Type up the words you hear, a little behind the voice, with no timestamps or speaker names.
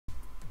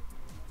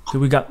So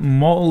we got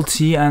more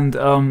ulti, and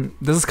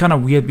this is kind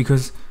of weird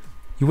because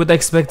you would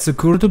expect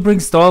Zokuru to bring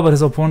stall, but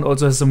his opponent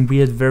also has some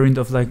weird variant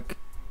of like,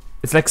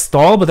 it's like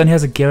stall, but then he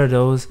has a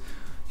Gyarados.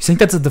 You think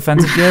that's a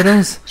defensive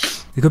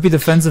Gyarados? It could be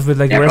defensive with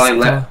like rest,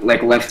 probably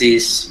like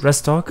lefties.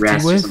 Rest talk,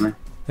 T-wave?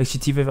 Actually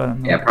T-wave, I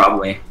don't know. Yeah,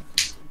 probably.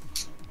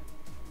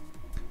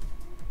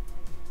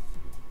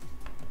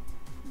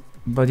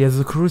 But yeah,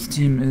 the Zokuru's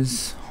team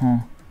is,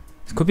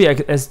 it could be like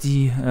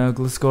SD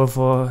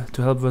Gliscor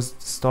to help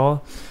with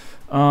stall.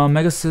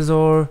 Mega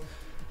Scizor,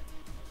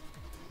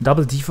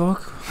 double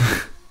defog.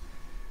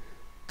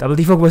 Double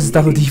defog versus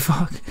double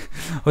defog.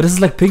 Oh, this is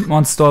like Pink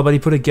Mons stall, but he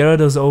put a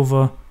Gyarados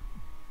over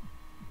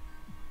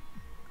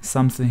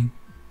something.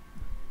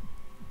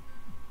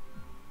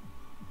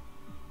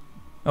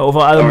 Over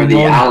Aloe. Over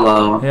the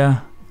Aloe.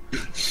 Yeah.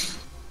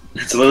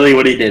 That's literally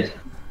what he did.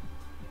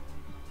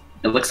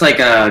 It looks like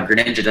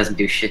Greninja doesn't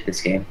do shit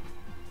this game.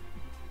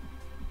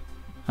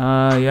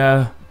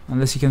 Yeah.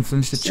 Unless he can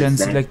flinch the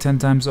chance like 10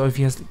 times, or if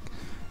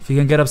he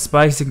can get up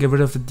spikes and get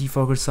rid of the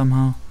defogger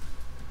somehow.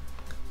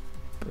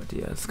 But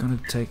yeah, it's gonna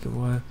take a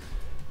while.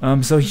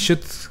 So he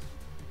should.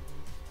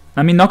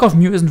 I mean, knockoff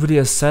Mew isn't really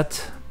a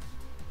set,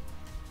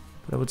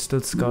 but I would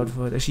still scout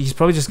for it. Actually, he's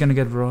probably just gonna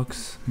get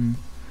rocks.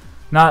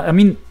 Nah, I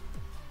mean,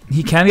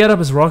 he can get up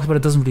his rocks, but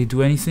it doesn't really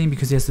do anything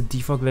because he has the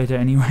defog later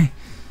anyway.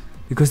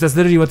 Because that's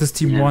literally what this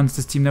team wants.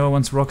 This team never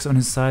wants rocks on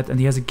his side, and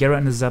he has a Gyara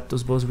and a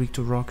Zapdos, both weak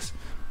to rocks.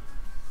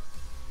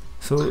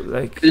 So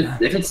like,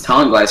 if it's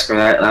Talon Gliscor,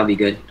 that'll be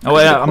good. Oh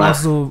yeah, I'm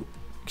also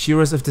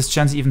curious if this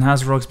Chansey even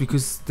has rocks,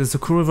 because the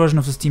Zokuru version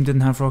of this team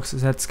didn't have rocks.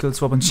 It had skill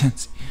swap on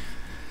Chansey.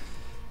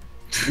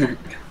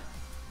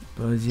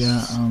 But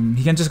yeah,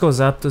 he can just go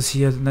Zapdos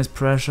here. Nice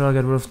pressure.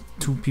 Get rid of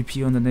 2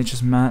 PP on the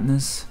Nature's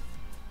Madness.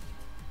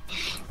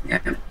 Yeah.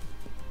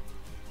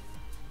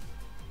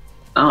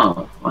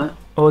 Oh, what?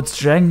 Oh, it's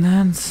Dragon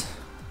Dance.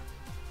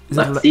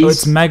 Oh,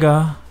 it's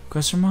Mega?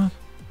 Question mark?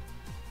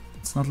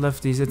 It's not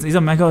lefties. It's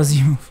either Mega or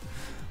Z-move.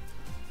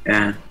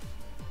 Yeah.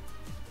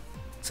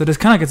 So this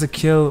kind of gets a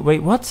kill.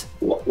 Wait, what?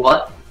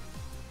 What?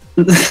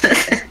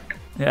 Yeah,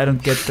 I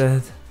don't get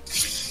that.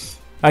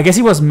 I guess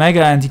he was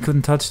Mega and he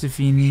couldn't touch the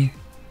Feeny.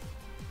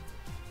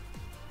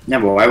 Yeah,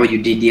 but why would you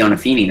DD on a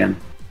Feeny then?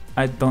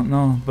 I don't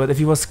know. But if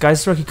he was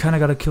Skystruck, he kind of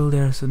got a kill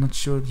there. So not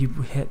sure he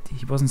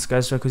wasn't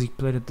Skystruck because he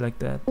played it like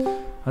that.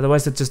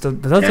 Otherwise, that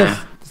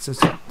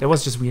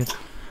was just weird.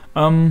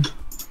 Oh,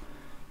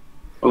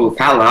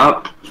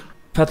 Patlop.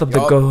 Patlop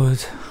the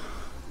goat.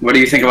 What do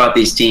you think about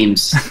these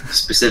teams,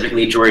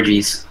 specifically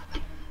Georgie's?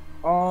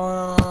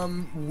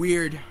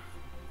 Weird.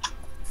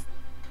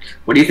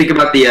 What do you think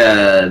about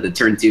the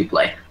turn 2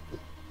 play?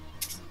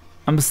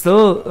 I'm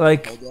still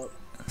like.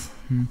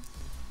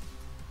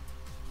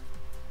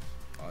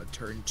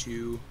 Turn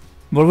 2.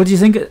 What would you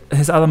think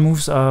his other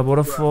moves are?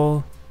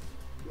 Waterfall,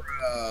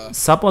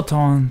 Sub or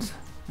Taunt,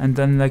 and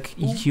then like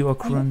EQ or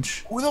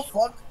Crunch. Who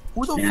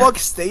the fuck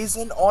stays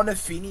in on a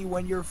Feeny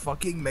when you're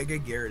fucking Mega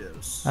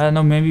Gyarados? I don't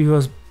know, maybe he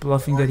was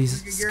bluffing that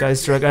he's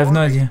Skystruck. I have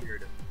no idea.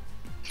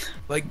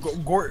 Like,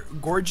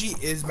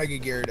 Gorgie is Mega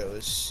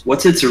Gyarados.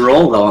 What's its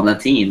role though on the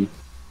team?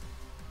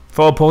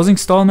 For opposing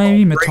stall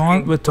maybe? With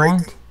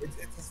Taunt?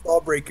 It's a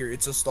stall breaker.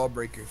 It's a stall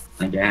breaker.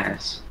 I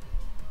guess.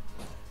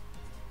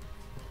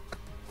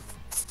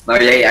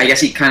 I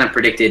guess he kind of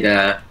predicted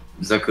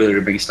Zokuru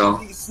to bring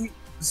stall.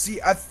 See,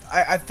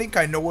 I think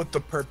I know what the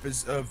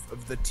purpose of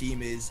the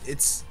team is.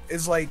 It's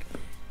like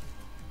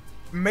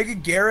Mega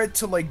Garrett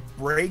to like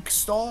break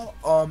stall,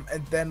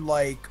 and then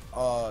like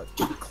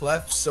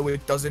Clef so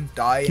it doesn't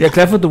die. Yeah,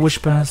 Clef with the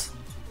wish pass.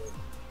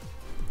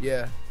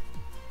 Yeah.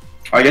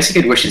 Oh, I guess he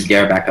could wish his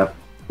Garrett back up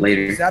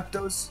later.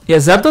 Zapdos. Yeah,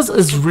 Zapdos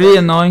is really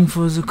annoying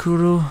for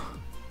Zokuru.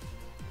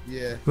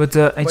 Yeah. With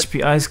the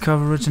HP Ice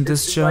coverage and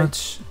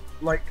discharge.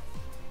 Like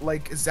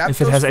Zapdos.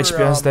 If it has HP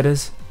Ice, that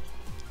is.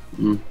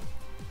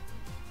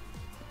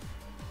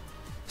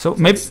 So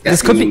maybe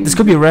this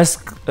could be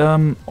rest,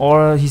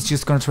 or he's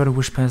just gonna try to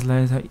wish pass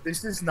later.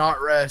 This is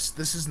not rest.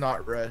 This is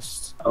not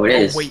rest. Oh, it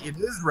is. Wait, it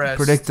is rest.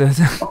 Predicted.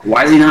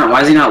 Why is he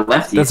not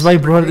lefty? That's why he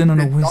brought it in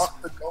on a whiz.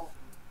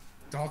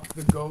 Dock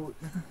the goat.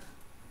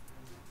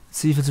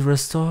 See if it's a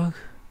rest talk.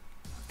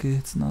 Okay,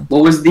 it's not.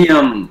 What was the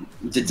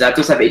Did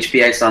Zapdos have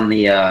HP Ice on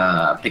the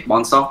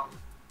Pikmon stall?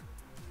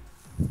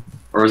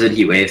 Or was it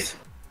Heat Wave?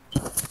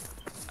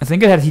 I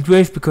think it had Heat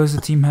Wave because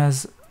the team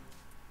has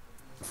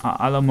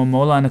Ala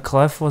Momola and a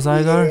Clef for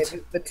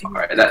Zygarde.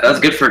 Alright, that's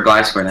good for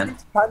Gliscor then.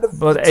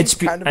 But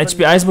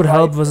HP Ice would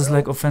help versus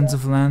like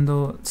offensive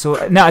Lando.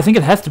 So no, I think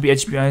it has to be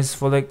HP Ice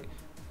for like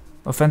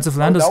offensive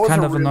Lando is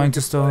kind of annoying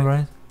to stall,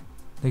 right?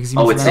 Like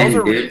oh, it's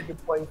in, dude.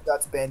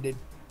 That's banded.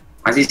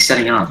 Why is he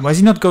setting up? Why is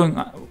he not going?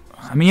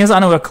 I mean, he has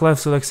Unaware Clef,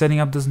 so like setting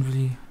up doesn't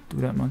really do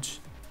that much.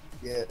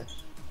 Yeah.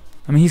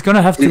 I mean, he's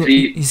gonna have to.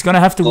 He's gonna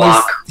have to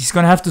waste. He's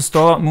gonna have to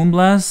stall out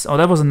Moonblast. Oh,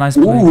 that was a nice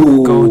play.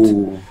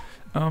 Goat.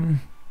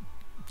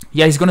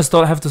 Yeah, he's gonna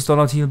have to stall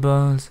out Heal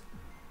Bells.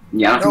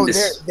 Yeah, no,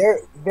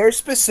 they're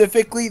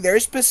specifically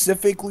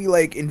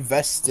like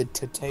invested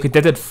to take. Okay,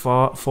 they did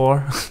four.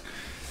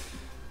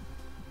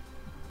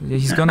 Yeah,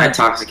 he's gonna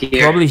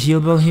probably Heal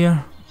Bell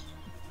here.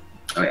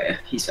 Oh yeah,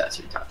 he's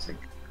faster than Toxic.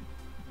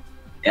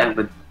 Yeah,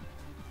 but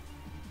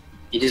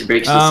he just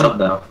breaks the sub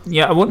though.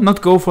 Yeah, I would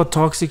not go for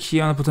Toxic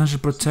here on a potential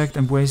protect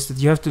and waste it.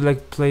 You have to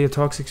like play your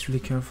Toxics really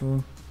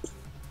careful.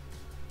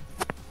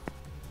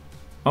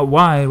 Oh,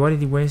 why? Why did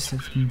he waste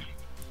it?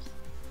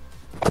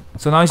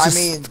 So now he's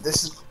just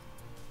this is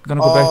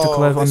gonna go back to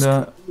Clef on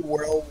the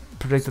world.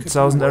 predicted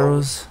 1,000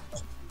 arrows.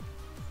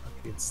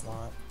 It's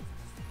not.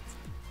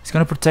 He's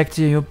gonna protect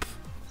you, yup.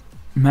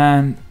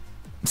 Man.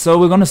 So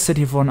we're gonna sit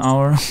here for an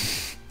hour.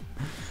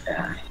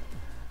 Yeah.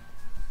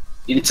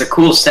 It's a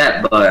cool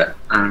set, but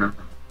I don't know.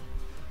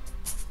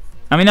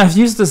 I mean, I've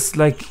used this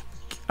like...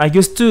 I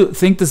used to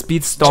think this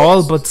beats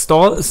stall, but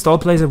stall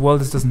plays it well,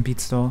 this doesn't beat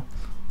stall.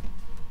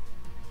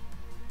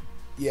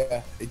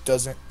 Yeah, it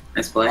doesn't.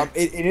 Nice play.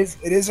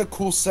 It is a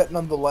cool set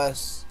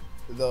nonetheless,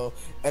 though.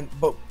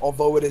 But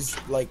although it is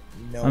like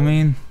no. I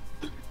mean...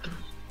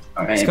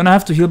 Alright. He's gonna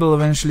have to heal Bill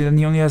eventually, then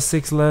he only has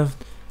 6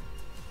 left.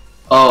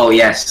 Oh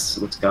yes,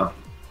 let's go.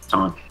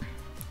 Taunt.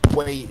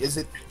 Wait, is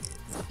it?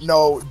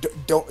 No,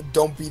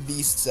 don't be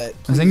the set.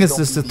 I think it's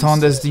just the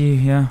taunt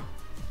SD, yeah.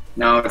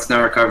 No, it's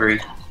no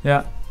recovery.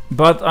 Yeah,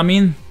 but I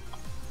mean...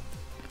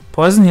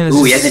 Poison heal is...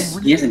 Ooh,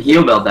 he hasn't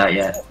heal build that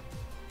yet.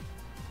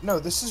 No,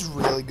 this is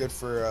really good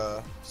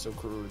for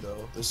Zokuru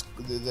though.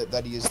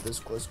 That he is this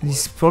close.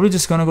 He's probably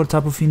just gonna go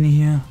Tapu Fini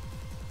here.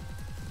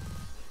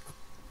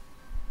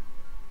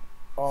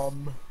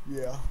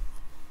 Yeah.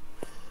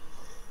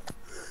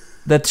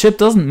 That chip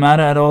doesn't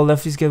matter at all,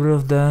 lefties get rid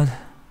of that.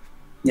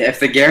 Yeah, if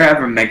the Gera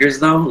ever megas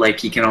though, like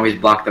he can always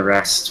block the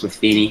rest with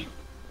Fini.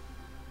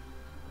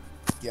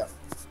 Yeah.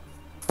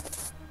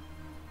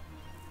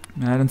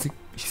 I don't think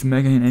he's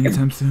megaing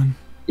anytime soon.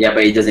 Yeah,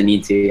 but he doesn't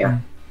need to, yeah.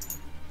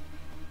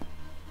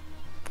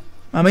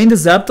 I mean, the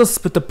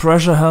Zapdos with the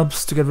pressure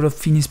helps to get rid of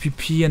Fini's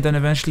PP, and then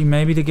eventually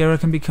maybe the Gera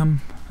can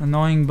become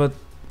annoying, but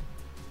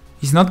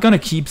he's not gonna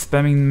keep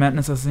spamming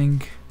Madness, I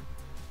think.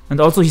 And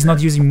also he's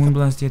not using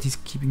Moonblast yet, he's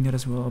keeping that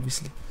as well,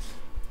 obviously.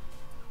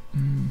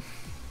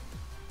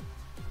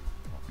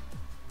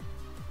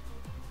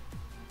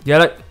 Yeah,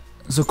 like,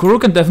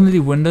 Zokuru can definitely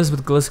win this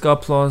with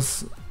Gliscor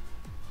plus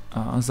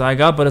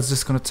Zygarde, but it's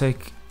just gonna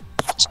take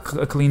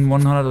a clean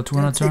 100 or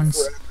 200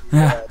 turns.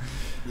 Yeah.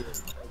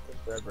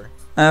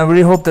 I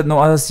really hope that no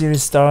other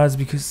series starts,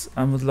 because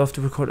I would love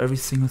to record every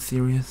single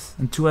series,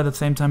 and 2 at the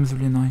same time is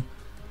really annoying.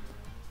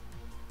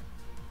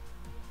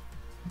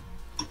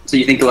 So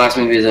you think the last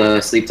movie is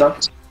a Sleep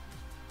Talk?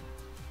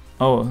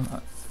 Oh.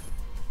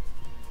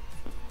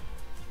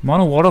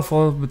 Mono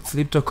Waterfall with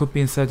Sleep Talk could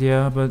be inside,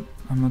 yeah, but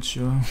I'm not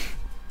sure.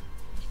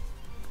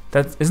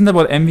 Isn't that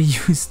what Envy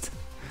used?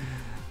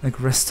 Like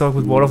Rest Talk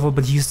with Waterfall,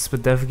 but used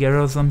with Death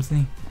Gera or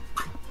something?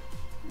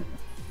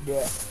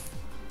 Yeah.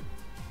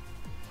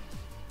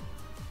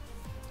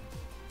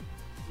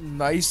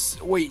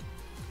 Nice. Wait.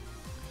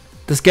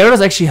 The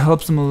Gyarados actually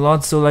helps him a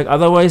lot, so like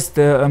otherwise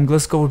the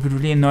Gliscor would be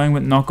really annoying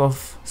with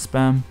knockoff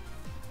spam.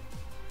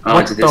 Oh,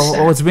 What the?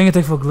 Oh, it's wing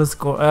attack for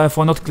Gliscor,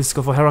 for not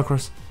Gliscor, for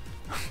Heracross.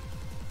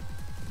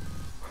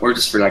 Or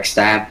just for like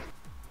stab.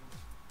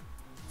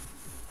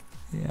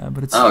 Yeah,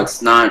 but it's... Oh,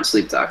 it's not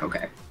Sleep Talk,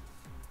 okay.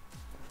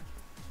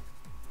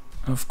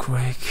 Of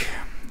Quake.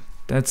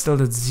 That's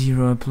still at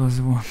 0 plus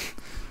 1.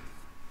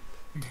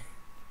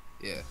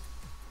 Yeah.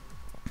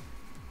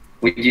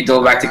 Would you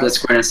go back to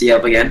Gliscor and see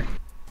up again?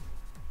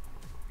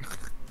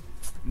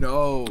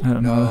 No, I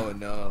don't know.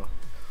 no.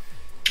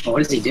 Oh,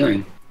 what is he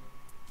doing?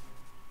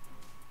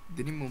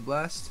 Did he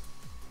Moonblast?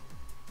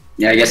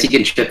 Yeah, I guess he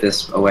can chip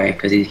this away,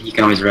 because he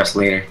can always rest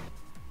later.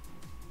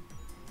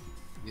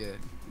 Yeah,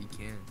 he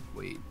can.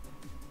 Wait.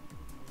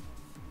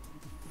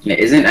 Yeah,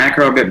 isn't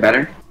Acro a bit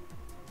better?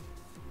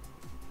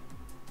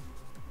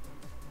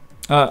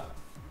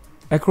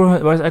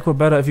 Acro, why is Acro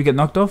better if you get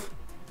knocked off?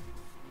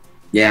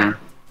 Yeah.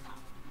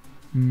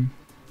 Hmm.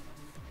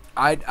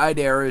 I'd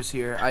arrows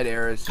here. I'd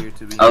arrows here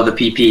to be. Oh, the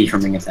PP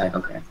from Ring Attack,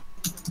 okay.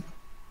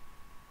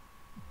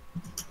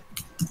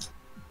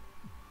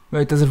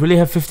 Wait, does it really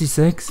have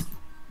 56?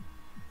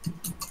 I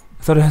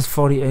thought it has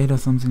 48 or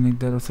something like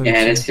that, or 32.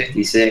 Yeah, it is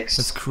 56.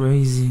 That's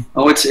crazy.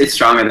 Oh, it's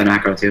stronger than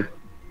Acro too.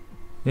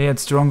 Yeah,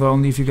 it's stronger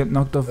only if you get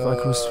knocked off by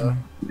Acro's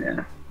strong.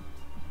 Yeah.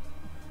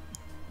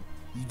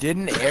 He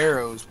didn't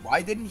arrows.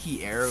 Why didn't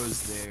he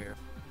arrows there?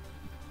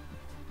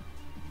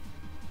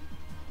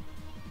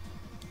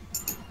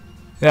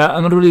 Yeah,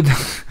 I'm not really the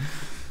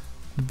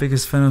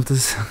biggest fan of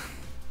this.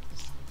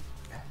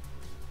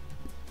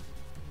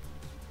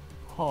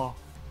 Huh.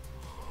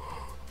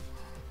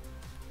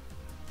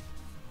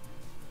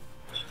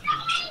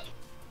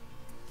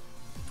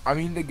 I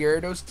mean, the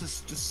Gyarados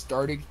is just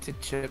starting to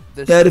chip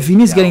this. Yeah, the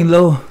Fini's getting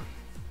low.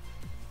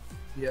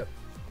 Yep.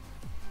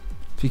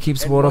 If he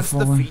keeps And water once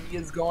falling. the Fini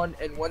is gone,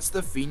 and once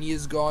the Fini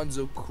is gone,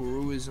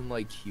 Zokuru is in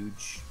like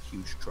huge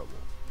trouble.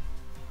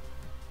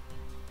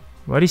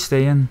 Why'd he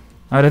stay in?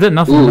 I did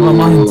nothing, never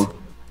mind.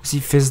 Is he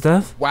Fizz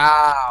Death?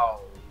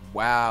 Wow,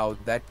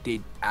 that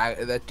did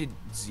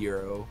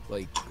 0.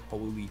 Like,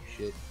 holy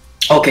shit.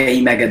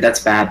 Okay, Mega,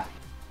 that's bad.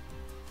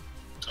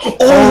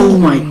 Oh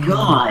my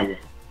god!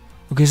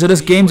 Okay, so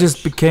this game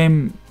just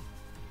became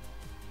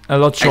A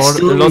lot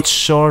shorter. A lot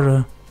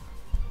shorter.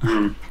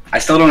 I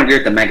still don't agree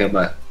with the Mega,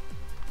 but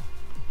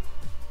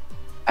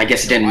I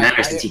guess it didn't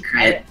matter since he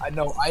crit. I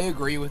know. I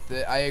agree with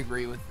it. I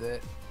agree with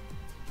it.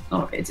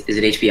 Oh, is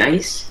it HP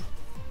Ice?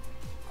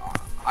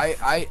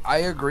 I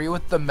agree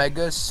with the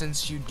Mega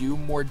since you do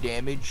more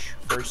damage.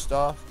 First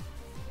off.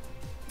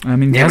 I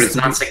mean, yeah, but it's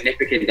not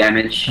significant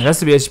damage. It has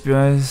to be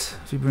HPIs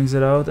if he brings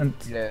it out, and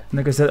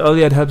like I said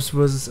earlier, it helps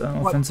with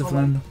offensive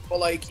land. But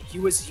like he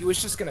was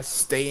just gonna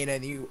stay in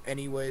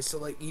anyway. So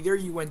like either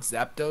you went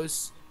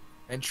Zapdos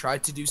and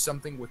tried to do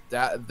something with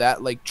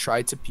that like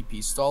tried to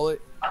PP stall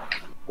it,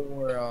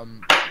 or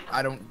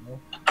I don't know.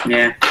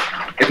 Yeah,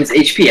 if it's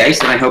HP Ice,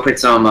 then I hope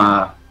it's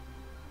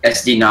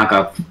SD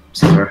knockup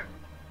Silver.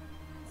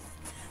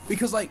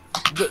 Because like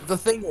the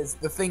thing is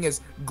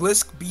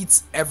Glisk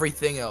beats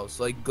everything else.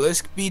 Like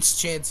Glisk beats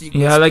Chansey.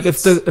 Yeah, like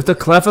if the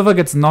Clef ever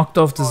gets knocked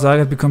off the side,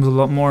 it becomes a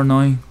lot more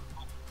annoying.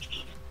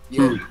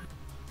 Yeah.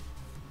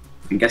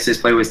 I guess his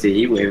play was to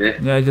E-wave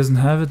it. Yeah, he doesn't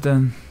have it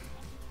then.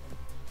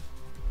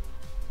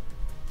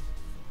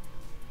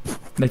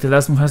 Like the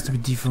last move has to be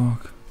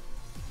defog.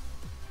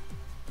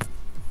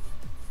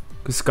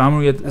 Because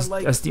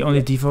Skarmory as the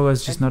only defog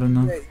is just not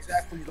enough. Yeah,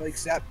 exactly. Like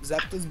Zap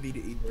doesn't beat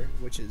it either,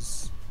 which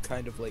is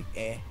kind of like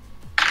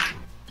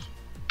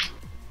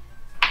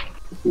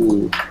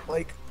Ooh.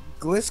 Like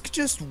Glisk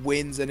just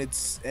wins and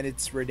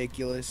it's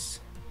ridiculous.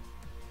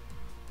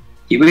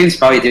 He's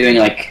probably doing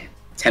like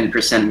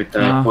 10% with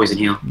the poison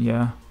heal.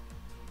 Yeah.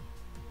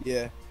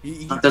 Yeah.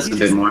 It does a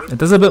bit more. It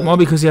does a bit more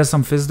because he has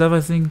some Fizz Dev,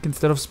 I think,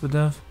 instead of Spit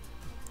Dev.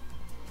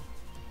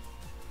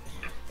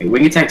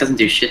 Wing attack doesn't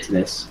do shit to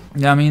this.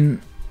 Yeah, I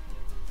mean.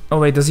 Oh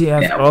wait, does he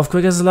have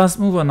Earthquake as the last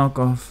move or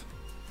knockoff?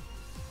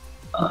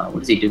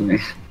 What is he doing?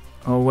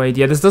 Oh wait,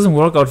 yeah, this doesn't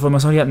work out for him. I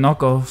saw he had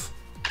knockoff.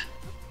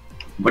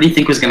 What do you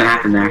think was gonna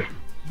happen there?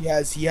 He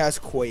has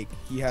Quake.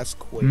 He has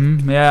Quake.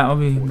 Yeah,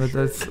 but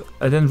that's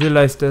I didn't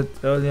realize that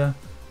earlier.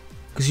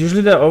 Because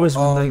usually they always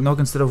run like knock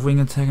instead of wing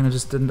attack, and I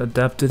just didn't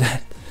adapt to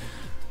that.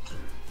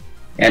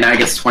 Yeah, now he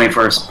gets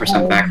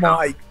 24% back. Oh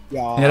my god.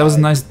 Yeah, that was a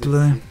nice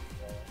play.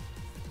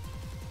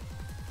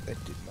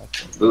 That did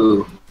nothing.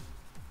 Ooh.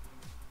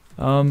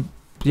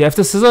 Yeah, if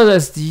the Scissor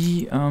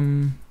SD,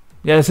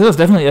 yeah, the Scissor's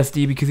definitely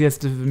SD because he has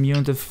the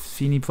immune to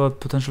Feeny for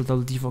potential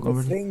double defog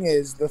already.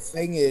 The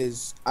thing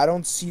is, I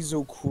don't see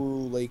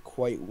Zokuru like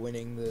quite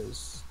winning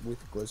this with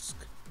Glisk.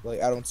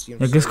 Like I don't see him.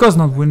 Yeah, Gliskor's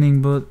not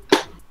winning, but.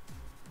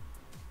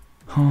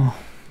 Huh.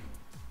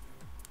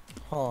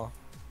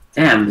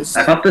 Damn, I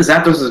thought the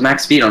Zapdos was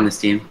max speed on this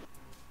team.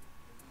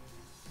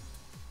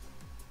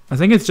 I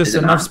think it's just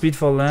enough speed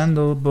for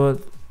Lando,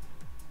 but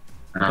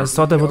I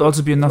thought that would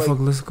also be enough for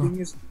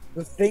Glisko.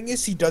 The thing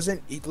is, he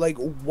doesn't like.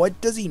 What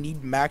does he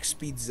need max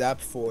speed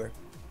Zap for?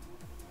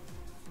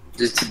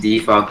 Just to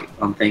defog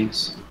on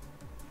things.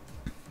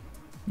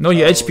 No,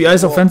 your HPI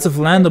is offensive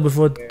Lando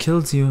before it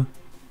kills you.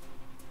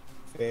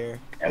 Fair.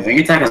 Yeah, wing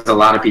attack has a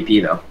lot of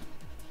PP though.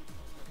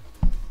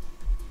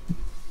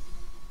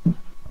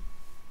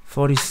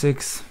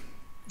 46.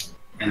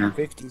 Yeah.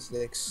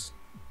 56.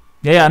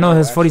 Yeah, I know it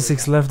has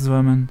 46 left as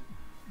well, man.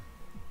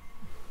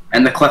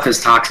 And the Clef is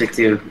toxic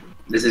too.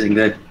 This isn't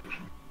good.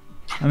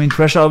 I mean,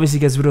 pressure obviously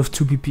gets rid of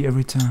 2 PP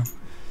every time.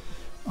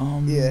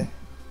 Yeah.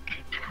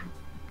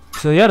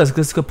 So yeah, this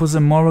Glisko puts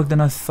in more work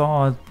than I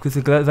thought, because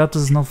the Zapdos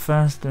is not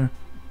faster.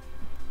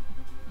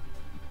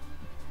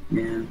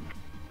 Yeah.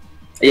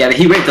 Yeah, the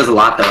heat rate does a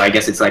lot though. I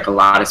guess it's like a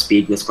lot of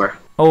speed this score.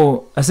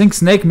 Oh, I think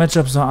Snake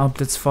matchups are up.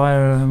 That's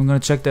fire. I'm gonna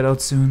check that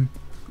out soon.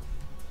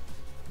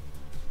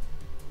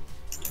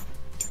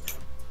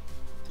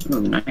 Oh,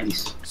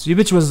 nice.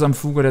 Switch versus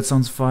Amfuga, that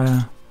sounds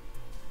fire.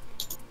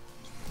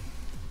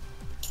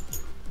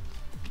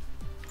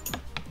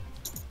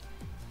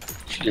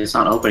 It's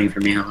not opening for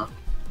me, huh?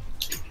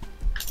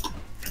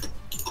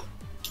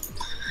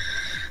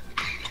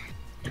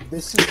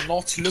 This is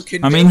not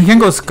looking. I mean, he can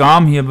go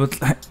Scam here,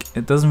 but like,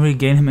 it doesn't really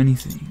gain him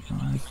anything. You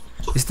know, like,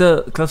 is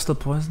the Clef still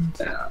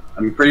poisoned?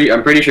 I'm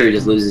pretty sure he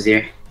just loses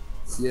here.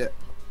 Yeah.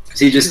 Cause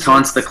he just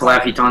taunts the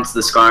Clef, he taunts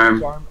the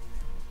Skarm.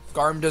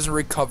 Skarm doesn't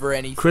recover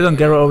anything. Crit on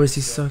Gyro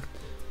obviously sucked.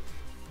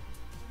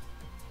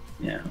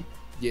 Yeah.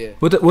 Yeah.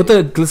 Would the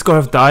Gliscor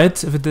have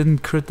died if it didn't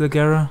crit the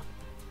Gyro?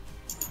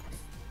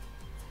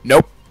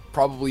 Nope.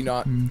 Probably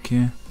not.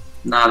 Okay.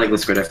 Nah, the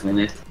Gliscor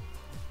definitely lived.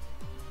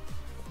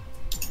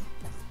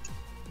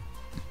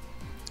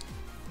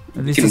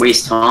 You can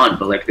waste taunt,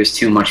 but like there's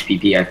too much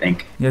PP, I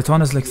think. Yeah,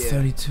 taunt is like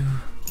 32.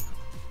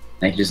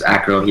 Like just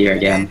aggro here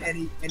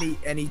again.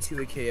 Any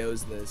 2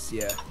 KOs this,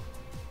 yeah.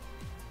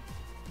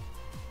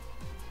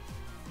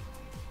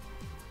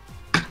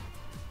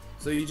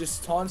 So he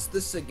just taunts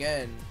this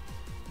again,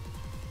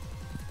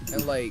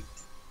 and like,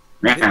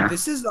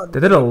 this is they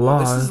did a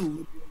lot.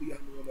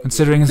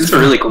 Considering this is a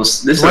really cool.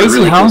 This is a Crazy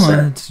really cool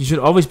helmet. set. You should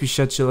always be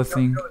shed chill, I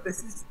think. No,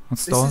 this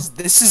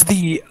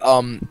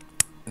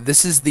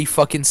is the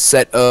fucking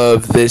set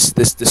of this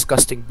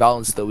disgusting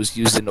balance that was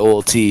used in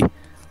OLT. Yeah.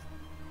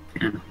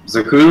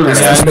 Zokuru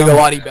has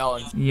Megawati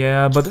balance.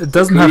 Yeah, but it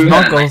doesn't have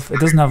knockoff. It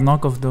doesn't have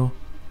knockoff though.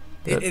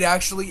 It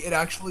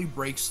actually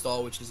breaks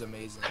stall, which is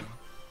amazing.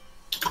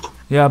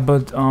 Yeah,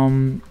 but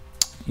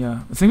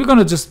yeah, I think we're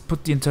gonna just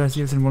put the entire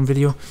series in one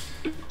video.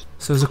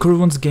 So Zokuru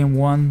wins game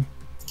 1,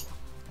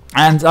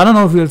 and I don't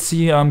know if we'll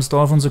see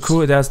stall from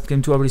Zokuru. It has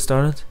game 2 already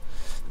started.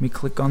 Let me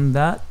click on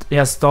that.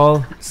 Yeah,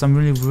 stall. Some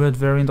really weird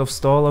variant of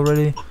stall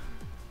already.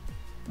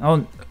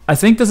 Oh, I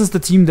think this is the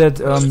team that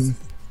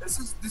This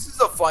is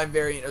a fine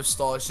variant of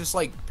stall. It's just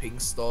like ping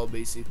stall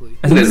basically.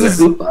 I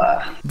think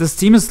this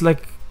team is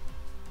like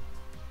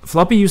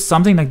Floppy used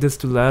something like this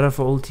to ladder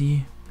for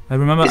ulti. I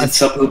remember.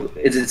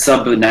 Is it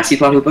sub nasty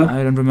plot hooper?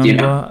 I don't remember. Do you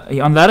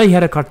know? On ladder he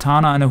had a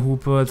katana and a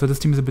hooper, so this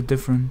team is a bit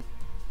different.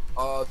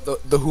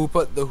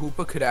 The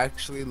hooper could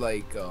actually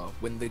like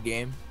win the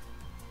game.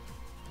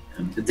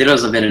 The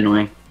Ditto's a bit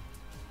annoying.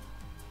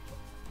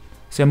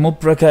 So yeah, Mob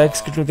Breaker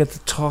X could get the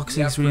toxic.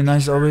 Yeah, It's really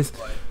nice sure, always.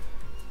 but-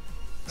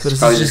 So this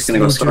Probably is just gonna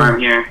go neutral. storm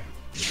here.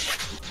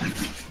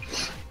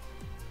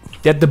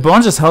 Yeah, the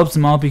burn just helps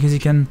him out because he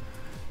can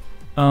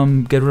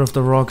get rid of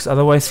the rocks.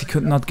 Otherwise, he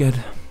could not get.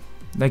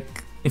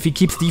 Like, if he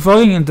keeps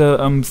defogging and the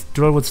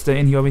drill would stay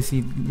in, he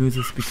obviously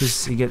loses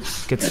because he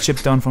gets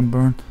chipped down from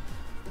burn.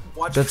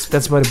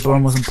 That's why the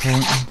burn was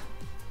important.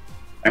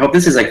 I hope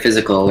this is like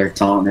physical or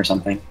taunt or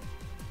something.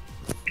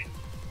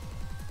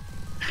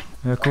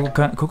 Yeah,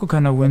 Coco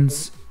kind of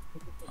wins.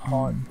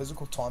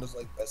 Physical taunt is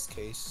like best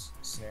case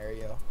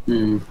scenario.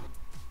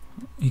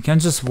 He can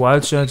just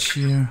wild charge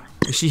here.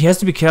 He has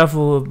to be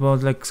careful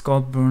about like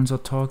scald burns or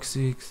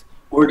toxics.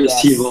 Or does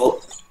Yes. he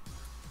vault?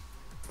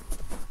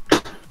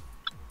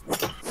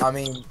 I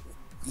mean,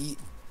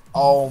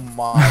 oh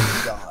my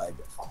god.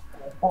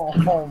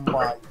 Oh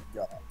my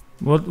god.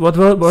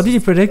 What did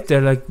you predict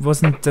there? Like,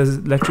 wasn't the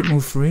electric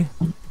move free?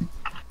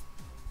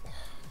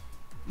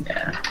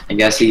 Yeah, I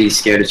guess he's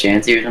scared of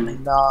Chansey or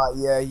something. Nah,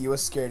 yeah, he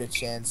was scared of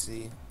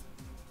Chansey.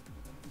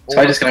 So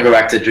I'm just gonna go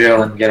back to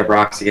drill and get a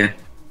Brox again.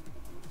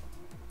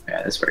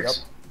 Yeah, this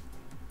works.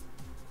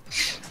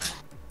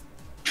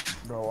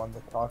 Bro, on the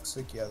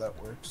toxic, yeah, that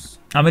works.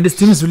 I mean, this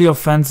team is really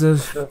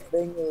offensive.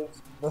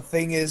 The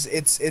thing is,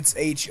 it's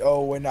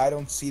HO, and I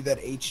don't see that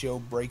HO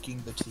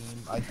breaking the team.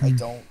 I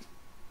don't.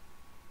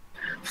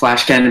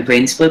 Flash cannon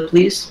plane split,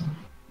 please.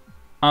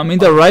 I mean,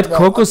 the right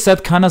Coco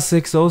set kinda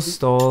 6-0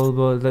 stall,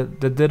 but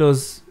the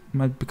Dittos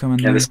might become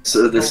Yeah,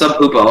 annoying. the sub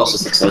hoopa also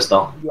 6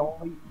 stall.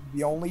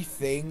 The only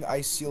thing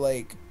I see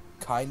like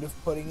kind of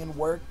putting in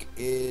work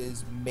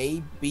is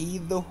maybe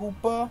the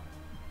Hoopa.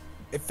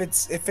 If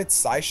it's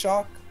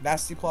Psyshock,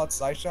 Nasty Plot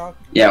Psyshock.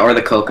 Yeah, or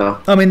the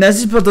Coco. I mean,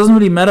 Nasty Plot doesn't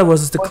really matter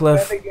versus the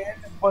Clef.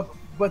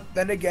 But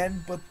then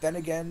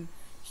again,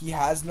 he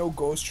has no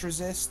ghost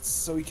resists,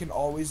 so he can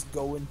always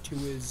go into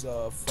his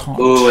Taunt.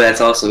 Ooh,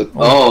 that's also.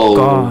 Oh Oh,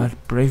 god,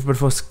 Brave Bird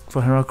for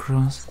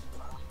Heracross.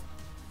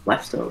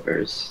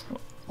 leftovers.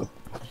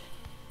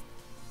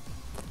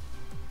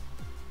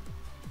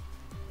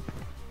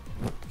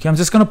 Okay, I'm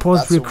just gonna pause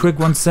That's real a- quick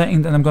 1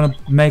 second and I'm gonna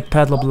make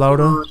Patlop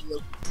louder.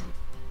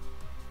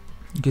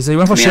 Okay, so he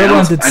went for I mean, I know Sherwood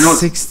and it's- did I know it's-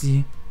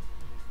 60.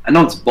 I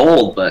know it's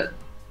bold, but.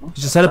 You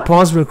just had to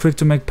pause real quick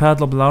to make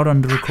Patlop louder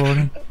on the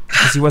recording.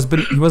 Because he was a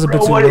bit Bro,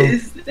 too what low.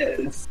 is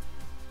this?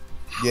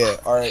 Yeah,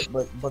 alright,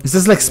 but Is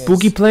this like the thing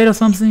spooky is, plate or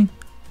something?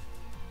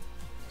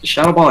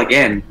 Shadow Ball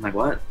again. Like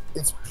what?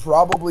 It's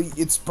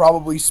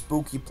probably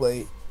spooky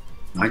plate.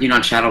 Why do you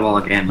not Shadow Ball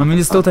again? I mean,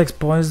 he still takes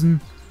poison.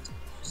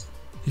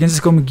 You can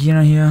just go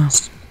Magina here.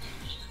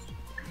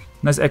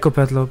 Nice echo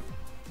Patlop.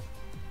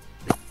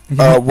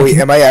 Wait,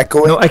 am I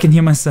echoing? No, I can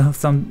hear myself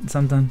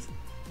sometimes.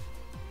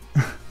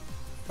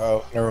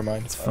 Oh, never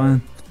mind. It's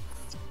fine.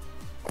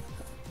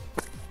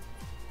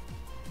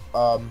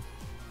 I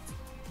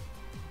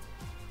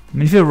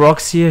mean, if he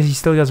rocks here, he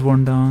still gets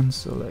worn down.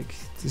 So like,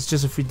 it's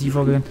just a free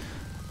defog again.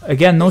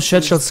 Again, no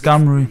shed shot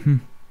Scamry.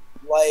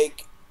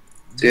 Like,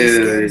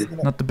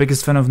 Dude. Not the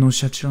biggest fan of no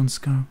shed shot on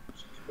Scam.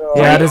 Oh,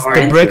 Yeah, Why this, are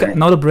the breaker. into it?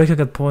 Now the breaker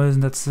got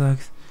poisoned. That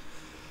sucks.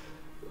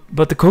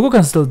 But the Coco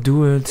can still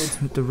do it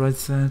with the right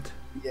side.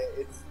 yeah,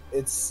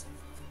 it's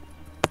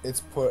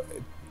put.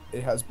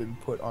 It has been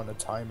put on a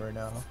timer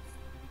now.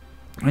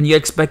 And you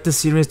expect the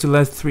series to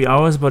last 3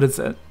 hours, but it's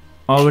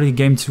already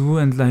game 2,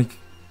 and like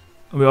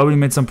we already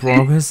made some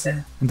progress.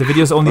 And the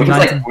video is only What if,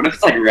 19. like, what if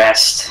it's like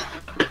rest?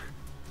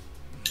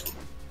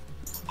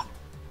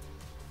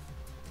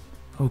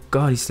 Oh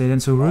god, he stayed in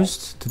so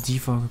roost to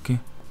defog. Okay.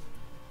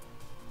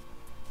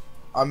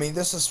 I mean,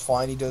 this is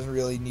fine. He doesn't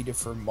really need it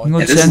for much. No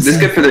Yeah, this is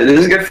good for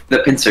the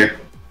pincer.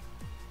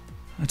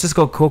 I just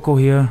got Coco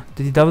here.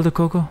 Did he double the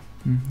Coco?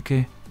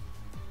 Okay.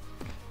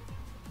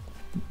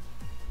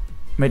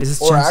 Wait, is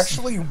this Or chance?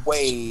 actually,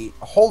 wait,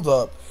 hold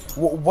up.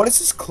 What is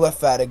this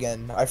cliff at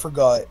again? I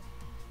forgot.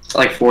 It's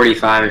like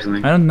 45 or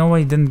something. I don't know why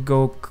he didn't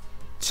go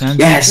chance.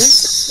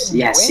 Yes, Win.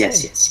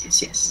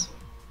 yes.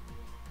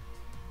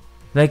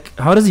 Like,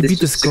 how does he This beat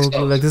this just 6 Coco?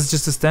 goals. Like, this is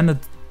just a standard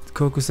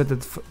Coco set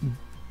that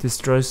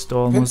destroys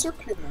stall almost.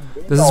 Pincer can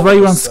win This is all why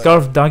you run this,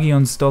 Scarf Doggy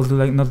on stall to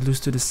like not lose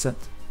to this set.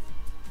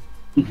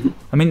 Mhm.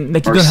 I mean,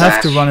 like you Or don't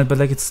have to Sash. run it, but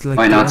like it's like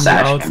Why the not only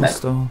Sash? out I for bet.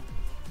 stall.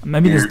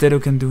 Maybe this Yeah. Ditto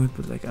can do it,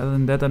 but like other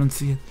than that, I don't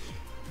see it.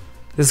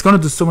 It's gonna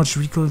do so much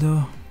recoil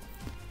though.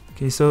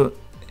 Okay, so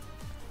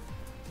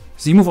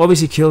Z-move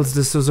obviously kills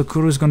this, so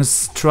Zokuru is gonna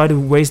try to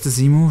waste the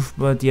Z-move,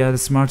 but yeah,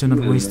 it's smart to not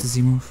waste the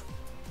Z-move.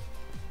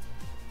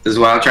 Does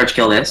Wild Charge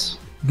kill this?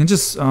 You can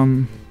just,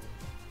 yeah,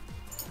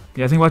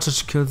 I think Wild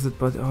Charge kills it,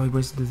 but oh, he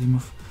wasted the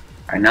Z-move.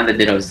 Alright, now the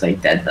Ditto's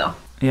like dead though.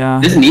 Yeah.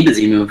 He doesn't need the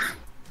Z-move.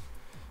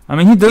 I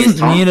mean, he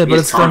doesn't need it, but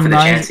it's still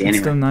nice. Anyway. It's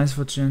still nice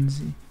for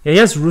Chansey. Yeah, he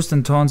has Roost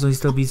and Taunt, so he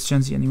still beats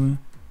Chansey anyway.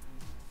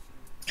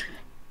 I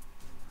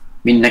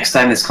mean, next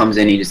time this comes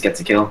in, he just gets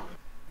a kill.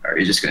 Or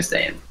he's just gonna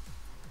stay in.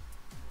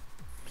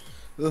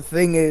 The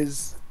thing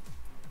is,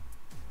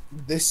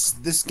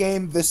 this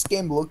game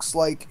looks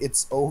like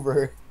it's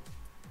over.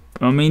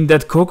 I mean,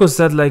 that Coco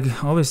said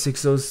like always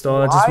 6-0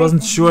 stall. I just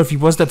wasn't sure if he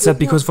was that set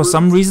because for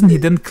some reason he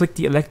didn't click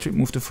the electric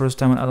move the first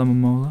time on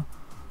Alamomola.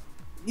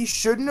 He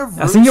shouldn't have.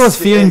 I think he was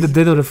feeling the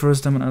Ditto the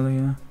first time on Ala,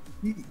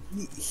 yeah.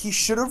 He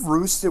should have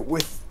roosted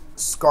with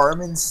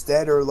Scarm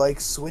instead, or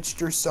like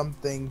switched or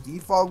something.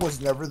 Defog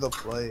was never the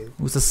play.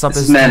 Who's the sub?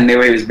 This man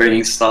knew he was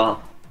bringing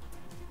stall.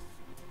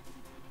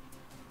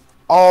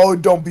 Oh,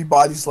 don't be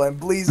body slam.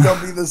 Please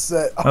don't be the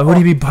set. Why would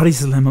he be body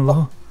slam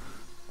alone?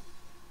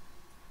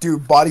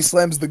 Dude, body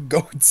slam's the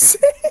goat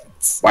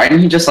set. Why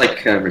didn't he just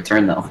like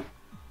return though?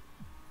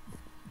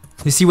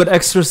 You see what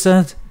Extra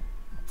said?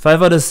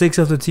 5 out of 6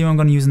 of the team I'm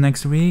gonna use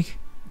next week.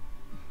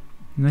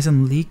 Nice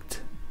and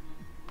leaked.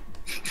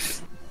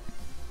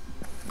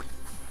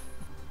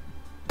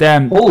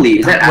 Damn. Holy,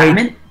 is that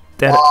adamant?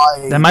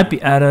 That might be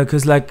Ada,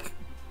 cause like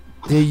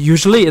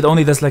usually it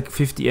only does like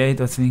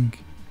 58, I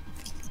think.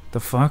 The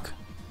fuck?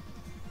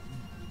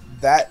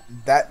 That.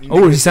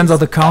 Oh, he sends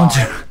out the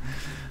counter.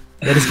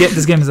 Yeah,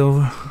 this game is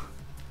over.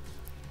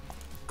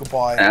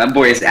 Goodbye. That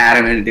boy is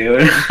adamant,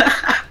 dude.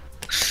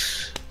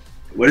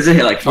 What does it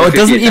hit like? Oh,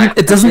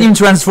 it doesn't even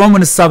transform when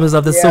the sub is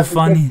up. That's so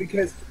funny.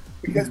 Because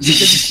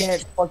you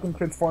can't fucking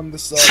transform the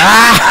sub.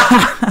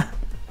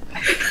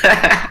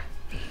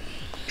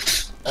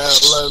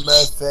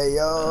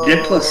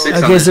 Get plus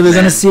 6 okay, so we're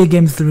gonna see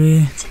game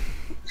 3.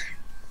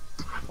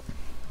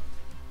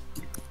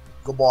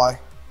 Goodbye.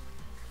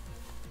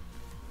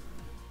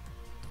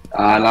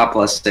 Not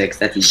plus 6.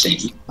 That's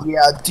insane.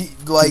 Yeah,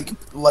 like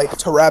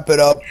to wrap it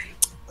up,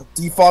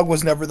 Defog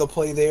was never the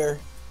play there.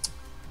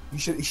 You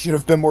should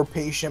have been more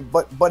patient.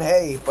 But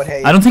hey.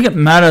 I don't think it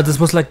mattered. This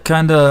was like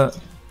kinda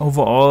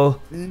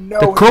overall. No,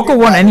 the Coco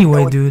won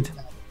anyway, dude.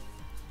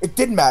 It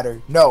didn't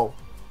matter. No.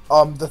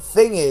 The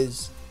thing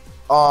is,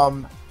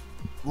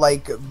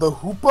 like the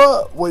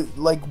Hoopa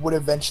would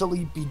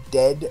eventually be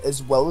dead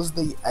as well as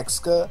the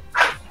Exca.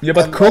 Yeah,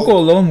 but Coco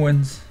alone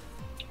wins.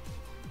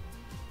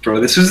 Bro,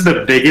 this was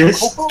the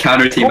biggest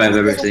counter team I've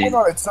ever seen. Win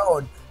on its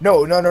own.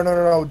 No,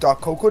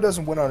 Doc. Coco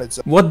doesn't win on its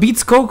own. What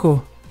beats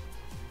Coco?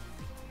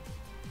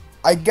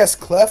 I guess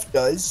Clef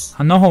does.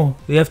 No,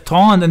 you have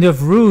Taunt and you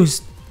have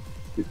Roost.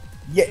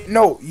 Yeah,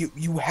 no,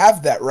 you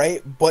have that,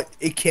 right? But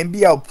it can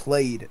be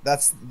outplayed.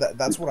 That's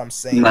what I'm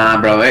saying.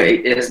 Nah, bro,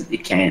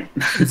 it can't.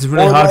 It's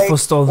really hard for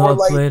Stall to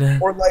outplay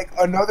that. Or like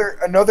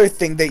another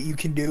thing that you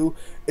can do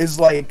is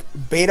like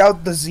bait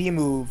out the Z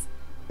move,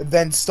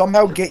 then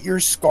somehow get your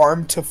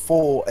Scarm to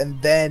full,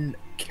 and then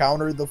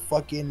counter the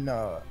fucking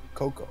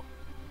Coco.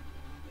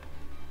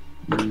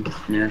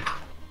 Yeah.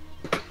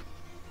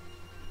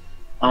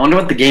 I wonder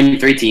what the game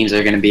 3 teams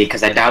are going to be,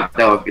 because I doubt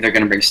they're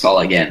going to bring Stall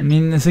again. I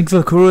mean, I think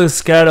Zokuru is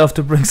scared of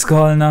to bring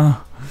Skull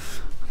now.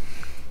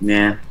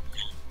 Yeah.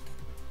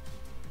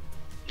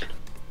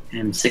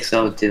 And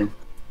 6-0 too.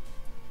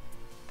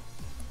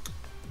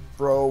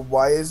 Bro,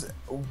 why is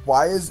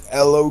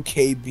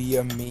LOKB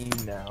a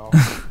meme now?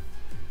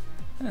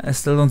 I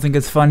still don't think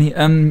it's funny.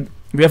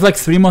 We have like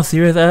 3 more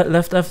series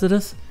left after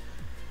this.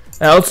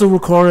 I also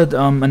recorded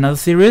another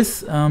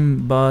series,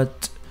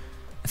 but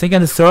I think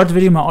in the 3rd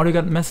video my audio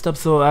got messed up,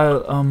 so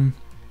I'll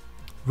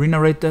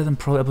re-narrate that and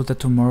probably upload that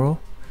tomorrow.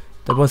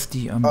 That was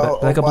the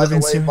Black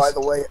Oblivion series. By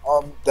the way,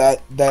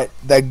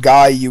 that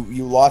guy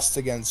you lost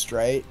against,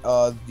 right?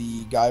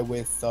 The guy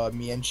with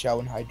Mian Xiao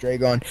and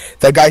Hydreigon.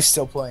 That guy's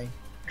still playing.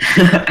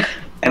 I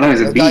know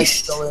he's a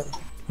beast.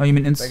 Oh, you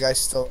mean in? That guy's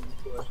still.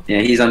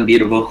 Yeah, he's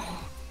unbeatable.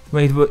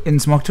 Wait, in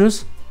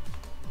Smogters?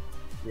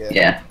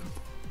 Yeah.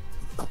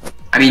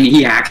 I mean,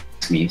 he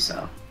hacked me,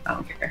 so I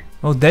don't care.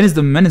 Oh, that is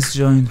the menace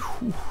joined.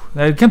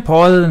 I can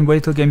pause it and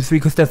wait till game 3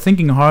 because they're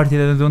thinking hard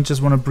here. They don't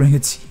just want to bring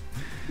it.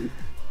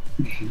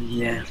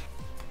 Yeah.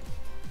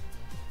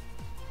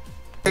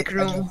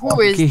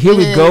 Okay, here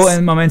we go,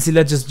 and my man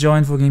Sealette just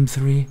joined for game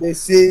 3.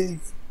 This is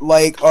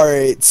like,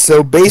 alright,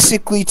 so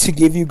basically to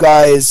give you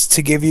guys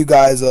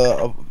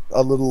a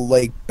little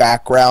like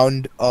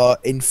background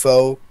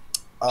info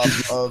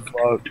of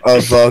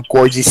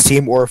Gorgy's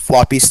team or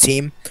Floppy's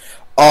team.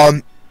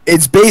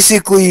 It's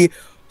basically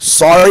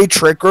sorry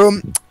Trick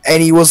Room,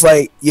 and he was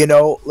like, you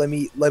know, let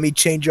me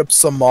change up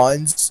some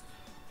mons.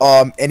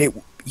 And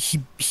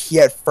he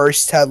at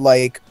first had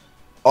like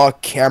a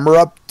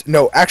camera up.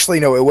 No, actually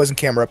no, it wasn't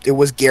camera up. It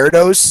was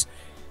Gyarados.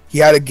 He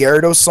had a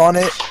Gyarados on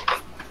it.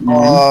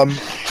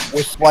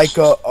 With like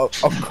a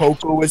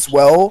Coco as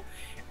well.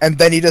 And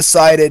then he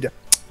decided,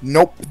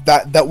 nope,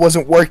 that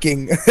wasn't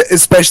working.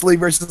 Especially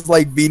versus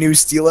like Venu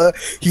Stila,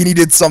 he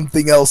needed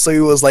something else. So he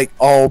was like,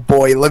 oh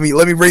boy, let me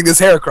bring this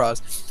hair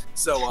across.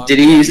 So did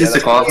he use this to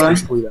qualify?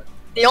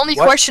 The only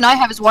question I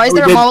have is why is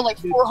there a model like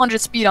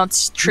 400 speed on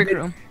Trick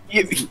Room?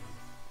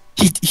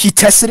 He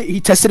tested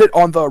it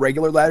on the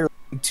regular ladder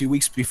 2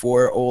 weeks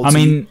before old. I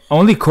mean,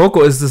 only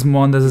Coco is this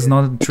mon that is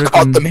not a Trick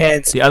caught Room. them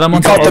hands. The other He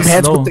ones caught are them all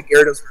hands slow. with the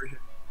Gyarados version.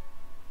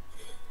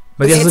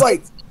 But it's yeah,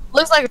 like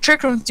Looks like a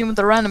Trick Room team with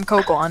a random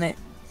Coco on it.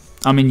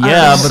 I mean,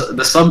 yeah, but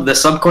the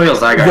sub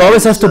coils I got. you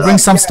always have to bring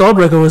some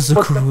Starbreaker with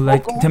but the Zokuru,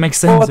 like, Coco- that makes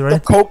sense, but right? The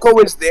Coco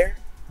is there,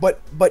 but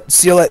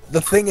Sealette,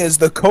 the thing is,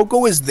 the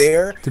Coco is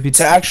there To beat-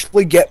 to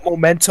actually get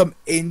momentum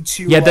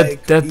into Yeah,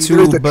 like, that either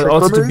too, the but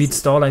also to Trick beat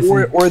Stall, I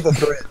think. or the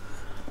threat.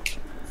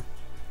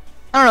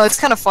 I don't know, it's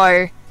kind of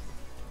fire.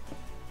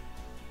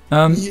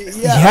 Yeah,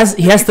 he has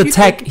if the you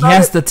tech. think He about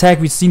has it- the tech.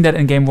 We've seen that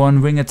in game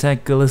 1. Ring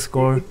attack,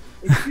 Gilliscore.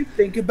 If you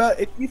think about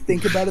it,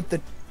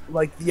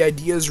 the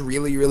idea is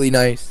really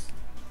nice.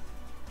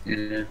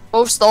 Yeah.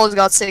 Both stalls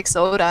got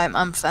 6-0'd. I'm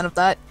a fan of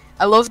that.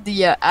 I love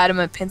the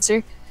adamant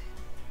pincer.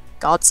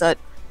 God set.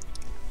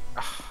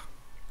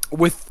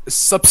 With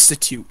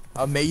substitute,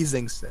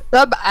 amazing set.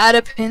 Sub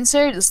Ada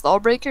pincer, the stall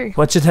breaker.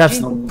 What should have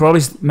Gee.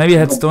 probably maybe it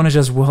had Stone Edge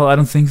as well. I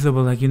don't think so,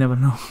 but like you never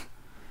know.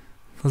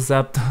 For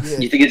Zapdos. Yeah.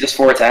 You think it's just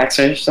 4 attacks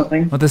or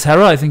something? But this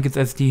Hera, I think it's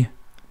SD.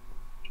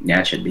 Yeah,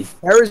 it should be.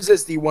 Harris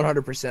is the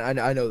 100%.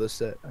 I know the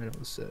set. It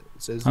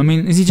says. I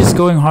mean, is he just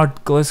going hard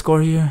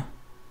Gliscor here?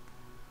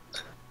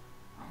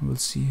 We'll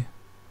see.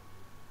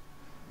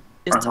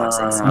 Just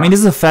toxic. I mean, this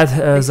is a fat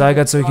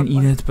Zygarde, so he can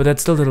eat it, but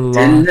that's still a little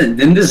long.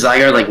 Didn't the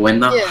Zygarde like win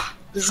though? Yeah,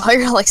 this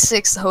Zygarde like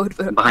 6-0'd,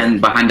 but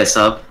Behind the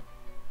sub.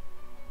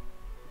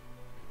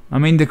 I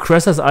mean, the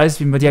Crest has Ice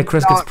Beam, but yeah,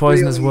 Crest gets Not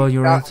poisoned as really, well.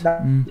 You're not-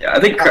 right. Mm. Yeah,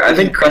 I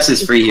think Crest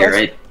is free here,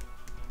 right?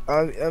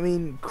 I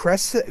mean,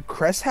 Crest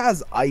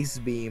has Ice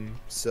Beam,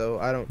 so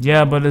I don't.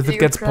 Yeah, but if it Bigger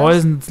gets Crest,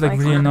 poisoned, it's like like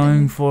really Floppy.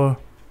 annoying for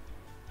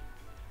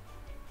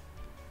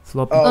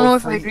Floppy. I don't know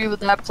if I free- agree with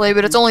that play,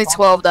 but it's only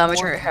 12 damage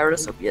for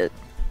Harris up yet.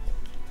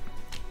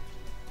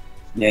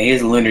 Yeah, he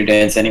has a Lunar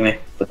Dance anyway,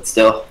 but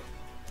still.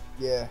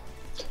 Yeah,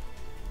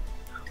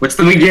 What's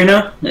the weak gear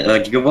now?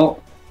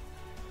 Gigavolt?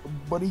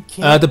 but he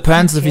can't.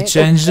 Depends if he can't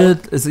changed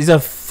afford- it. It's either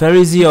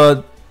Fairy Z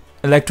or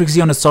Electric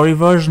Z on the story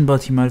version,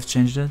 but he might have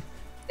changed it.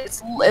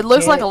 It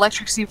looks like Yeah.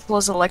 Electric C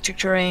plus Electric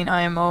Terrain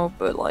IMO,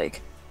 but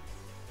like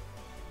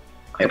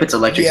I hope it's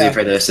Electric Yeah. Z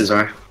for the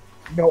Scizor.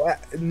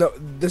 No,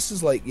 this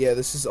is like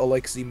this is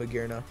Alexi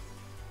Magirna.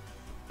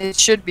 it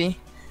should be.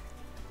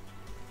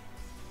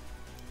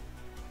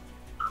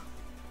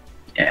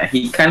 Yeah,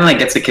 he kind of like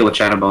gets a kill with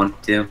Shadowbone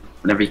too,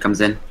 whenever he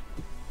comes in.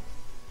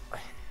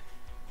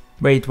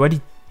 Wait, what?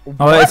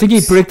 Oh, I think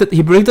he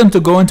bricked him to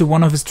go into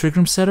one of his Trick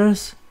Room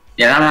setters.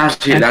 Yeah,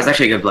 that's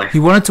actually a good play. He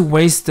wanted to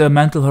waste the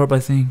Mental Herb, I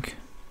think.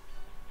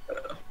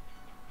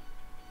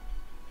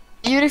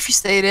 Even if you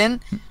stayed in,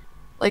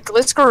 like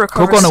let's go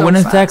recover Coco on a so win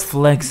fast. attack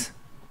flex.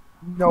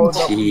 No,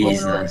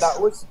 Jesus.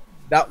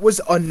 that was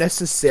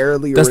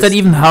unnecessarily. Does that risky.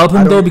 even help I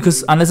him though? don't-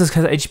 Because unless it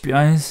has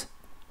HPIs.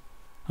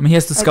 I mean, he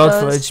has to It scout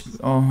for does. HP.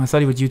 Oh, I thought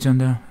he would U-turn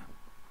there.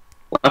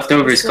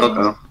 Leftover is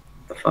Coco.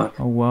 The fuck?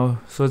 Oh wow,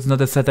 so it's not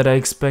the set that I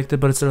expected,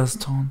 but it still has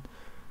taunt.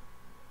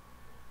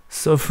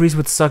 So freeze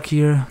would suck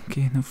here.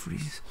 Okay, no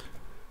freeze.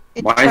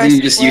 It Why tries doesn't he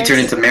to just flex.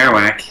 U-turn into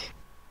Marowak?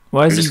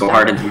 Why Or is just he? go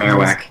hard into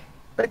Marowak?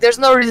 Like there's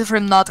no reason for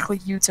him not to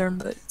click U-turn,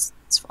 but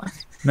it's fine.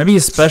 Maybe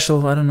he's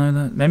special. I don't know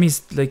that. Maybe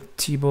he's like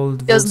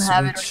T-Bolt, He doesn't Volt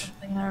have it or Switch,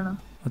 something. I don't know.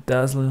 or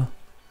Dazzler.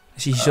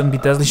 He shouldn't be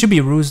Dazzler. He should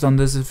be Roost on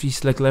this if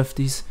he's like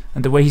lefties.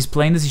 And the way he's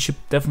playing this, he should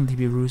definitely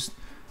be Roost.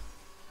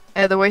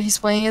 Yeah, the way he's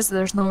playing is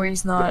there's no way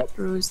he's not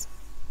bruised.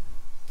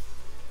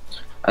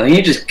 I think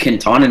you just can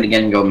taunt it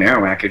again and go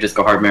Marowak, or just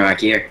go hard Marowak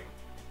here.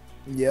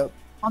 Yep.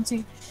 Monty.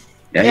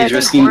 Yeah, Yeah, I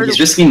he's think hard-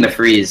 risking the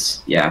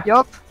freeze. Yeah.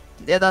 Yup.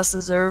 Yeah, that's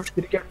deserved.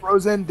 Did he get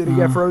frozen? Did he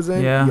get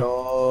frozen? yeah.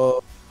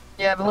 Yo.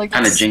 Yeah, but like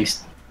Kind of that's,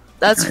 jinxed.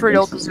 that's kinda pretty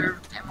all jinxed him.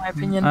 deserved in my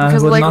opinion. I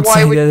Because would like not why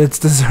say would that it's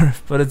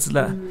deserved, but it's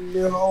like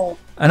No.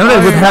 I know that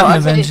Oh, would yeah, happen okay,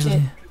 eventually.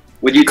 okay.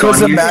 Would you taunt Because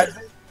here? imagine.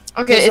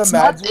 okay, Just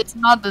it's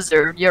not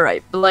deserved. You're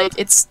right, but like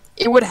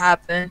it would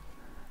happen.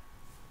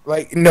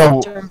 Like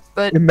no.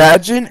 But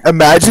Imagine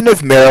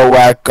if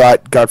Marowak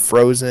got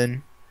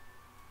frozen.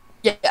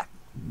 yeah,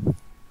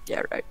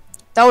 right.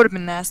 That would have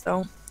been nice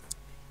though.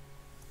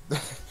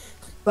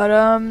 But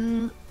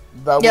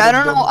That yeah, I would've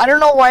don't been- know. I don't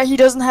know why he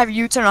doesn't have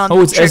U-turn on. Oh,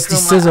 the it's Trick SD Room.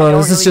 I Scissor. don't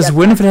This is really just get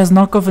win that. if it has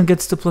knockoff and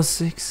gets to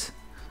 +6.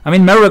 I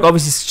mean, Marowak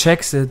obviously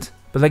checks it,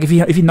 but like if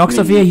he knocks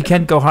off here, he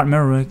can't go hard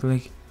Marowak.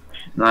 Like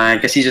Nah, I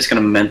guess he's just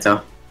gonna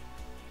Memento.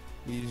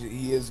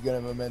 He is gonna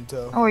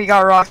memento. Oh, he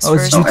got rocks Oh,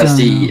 it's first. Oh,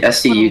 U-turn.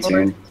 SD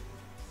U-turn. oh,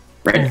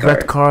 Red red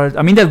card. card.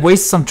 I mean, that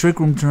wastes some Trick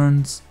Room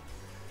turns,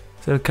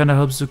 so it kind of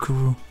helps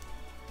Zokuru.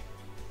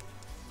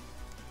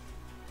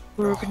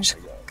 We can just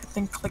I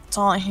think click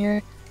taunt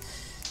here.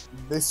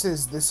 This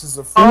is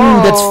a. Ooh,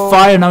 that's Oh.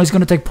 fire! Now he's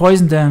gonna take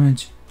poison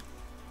damage.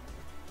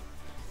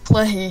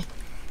 Play.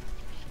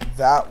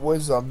 That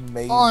was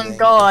amazing. Oh my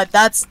god,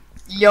 that's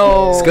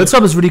yo. Skill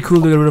Swap is really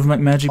cool to get rid of like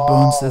magic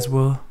bones as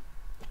well.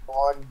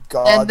 on,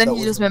 God. And then that he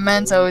was just amazing.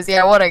 mementos.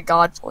 Yeah, what a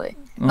god play.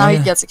 Oh, Now yeah.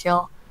 he gets a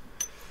kill.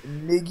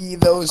 Niggy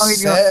those Oh,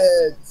 he's got-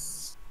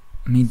 sets.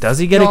 I mean, does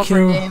he get Go a for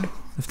kill? game.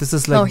 If this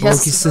is No, like he has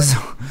bulky to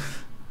sizzle. Ooh,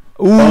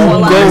 Oh go!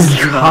 my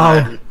How?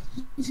 God.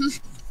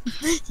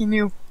 He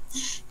knew.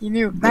 He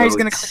knew. Now he's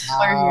gonna click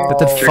flare here. That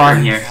did Trigger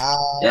fine. here.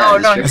 Ow. Yeah, Oh,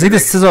 just no, trigger I think the here.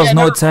 scissor has Yeah,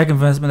 no never attack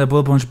investment. That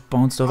bullet punch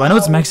bounced off. I know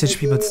it's max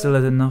HP, but still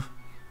that's enough.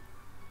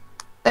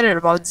 That did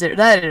about zero.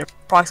 That did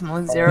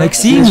approximately zero. Like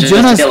seeing Just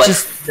Jenna's kill it.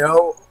 just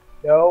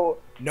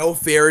No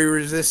fairy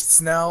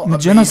resists now.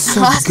 Jenna's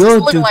so It's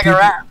good, looking dude. like a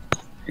rat.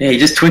 Yeah, he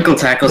just twinkle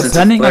tackles into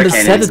Depending on flare the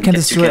set, cannons it can and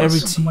gets two destroy kills.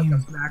 every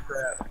team. Smack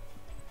rat.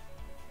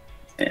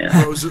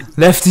 Yeah. Bros,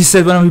 Lefty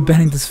said, "When are we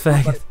banning this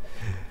faggot?"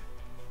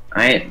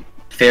 Alright.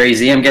 Fairy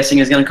Z, I'm guessing,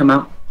 is gonna come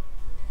out.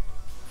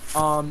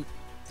 Oh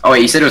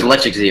wait, you said it was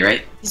Electric Z,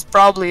 right? He's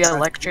probably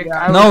electric.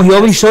 Yeah. I No, would- he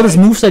already showed his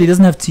moveset. He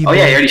doesn't have T. Oh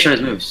yeah, he already showed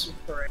his moves.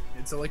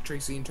 it's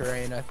electric scene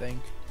terrain, I think.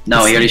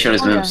 No, he already showed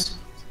his Oh, yeah. moves.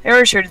 He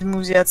already showed his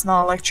moves. Yeah, it's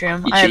not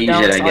electrium. He I have changed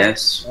it, I downside.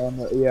 guess.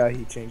 Yeah,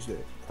 he changed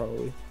it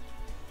probably.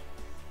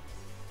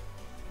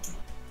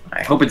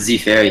 I hope it's Z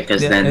Fairy,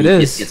 because Yeah, then it he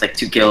is. gets like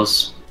 2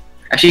 kills.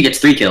 Actually, he gets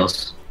 3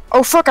 kills.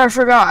 Oh fuck! I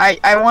forgot.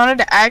 I wanted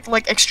to act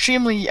like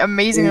extremely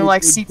amazingly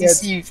like It CTC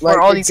gets- for like,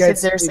 all it these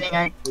kids gets- that are it- saying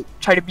I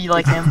try to be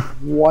like him.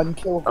 1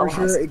 kill for Oh,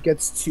 sure. has- It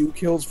gets 2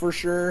 kills for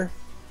sure.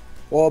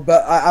 Well,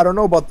 but I don't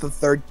know about the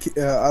third.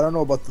 I don't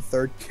know about the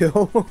third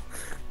kill.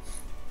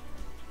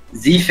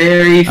 Z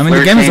Fairy. I mean,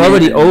 the Flare game is Cannon,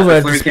 already and over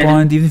at Flare this Cannon.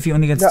 point, even if he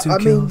only gets No, 2 I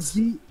mean kills.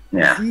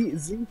 Yeah.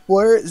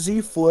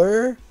 Z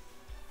Fleur,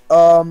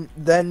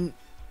 then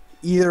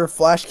either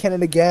flash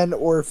cannon again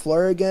or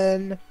flare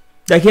again.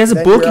 Like he has a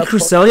then bulky you're up-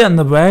 Cresselia in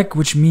the back,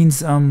 which means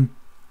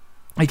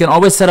he can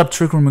always set up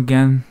Trick Room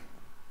again.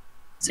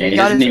 So Yeah, he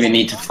got doesn't his- even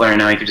need to flare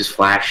now, he could just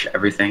flash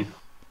everything.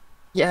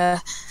 Yeah,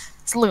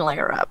 it's looking like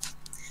a rap.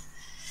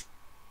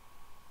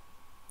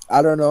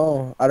 I don't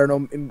know.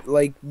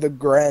 Like the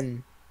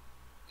Gren.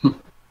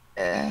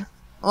 Yeah.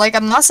 Like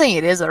I'm not saying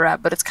it is a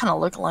rap, but it's kind of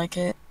looking like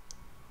it.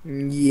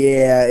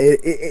 Yeah.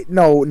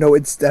 No.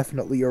 It's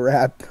definitely a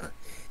rap.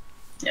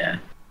 Yeah.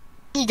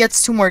 He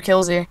gets 2 more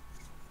kills here.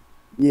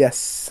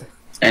 Yes.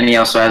 And he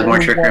also has more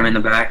Only Trick one. Room in the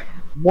back.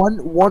 One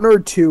or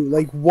two.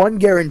 Like one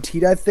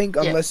guaranteed, I think,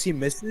 Yeah. unless he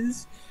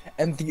misses,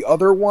 and the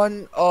other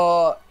one.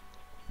 I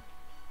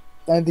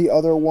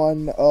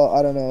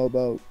don't know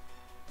about.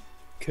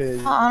 Cause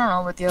I don't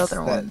know about the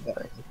other one.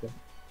 okay.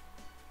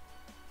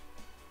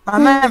 My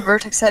man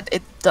Vertex said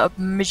the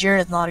Majoran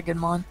is not a good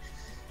mon.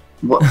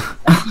 What?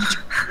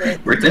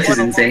 This is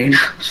insane.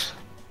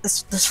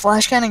 This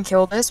flash cannon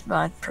kill this, but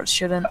I probably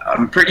shouldn't.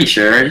 I'm pretty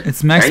sure.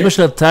 It's max right?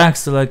 special attack,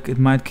 so like it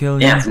might kill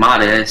you. Yeah, it's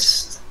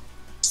modest.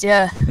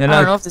 Yeah, Yeah, I don't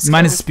know like if this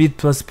minus kills. speed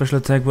plus special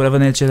attack, whatever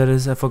nature that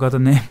is. I forgot the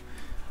name.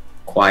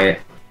 Quiet.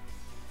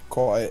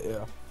 Quiet,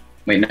 yeah.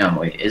 Wait, no,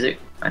 wait, is it?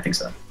 I think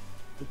so.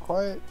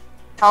 Quiet.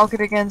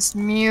 Talcott against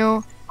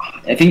Mew.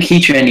 I think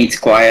Heatran needs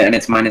quiet and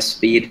it's minus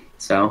speed,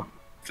 so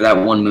for that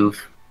one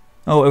move.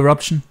 Oh,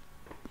 eruption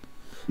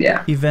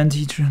Yeah. event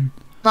Heatran.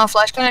 No,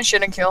 flash cannon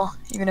shouldn't kill,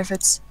 even if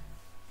it's.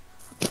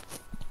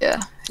 Yeah,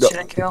 it No.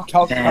 shouldn't kill.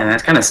 Damn,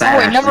 that's kind of Oh sad.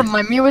 wait, never actually.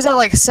 mind. Mew was at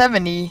like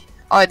 70.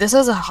 Oh, this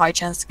has a high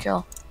chance to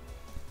kill.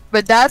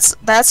 But that's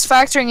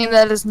factoring in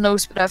that there's no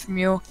speed F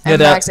Mew Yeah,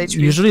 and max that, HP.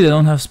 usually they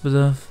don't have speed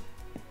off.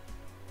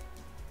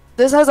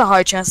 This has a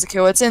high chance to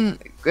kill. It's in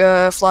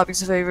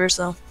Floppy's favor,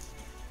 so.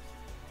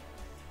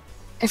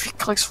 If he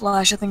clicks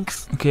flash, I think.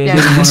 Okay, Yeah.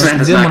 he didn't This man want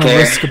does to not care.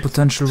 risk a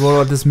potential roll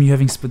of this Mew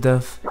having speed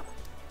off.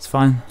 It's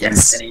fine. Yeah,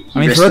 he I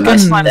mean, risked a Furkan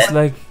nice is bet.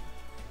 like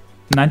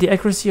 90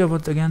 accuracy or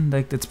what again?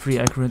 Like that's pretty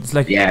accurate. It's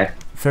like Yeah,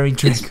 very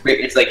Drake.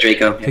 it's like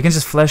Draco. If you can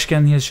just flash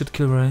can, he should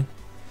kill right.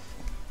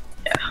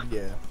 Yeah.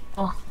 Yeah.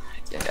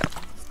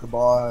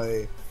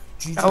 Goodbye.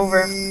 GG.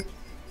 Over.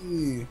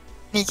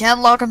 He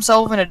can't lock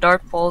himself in a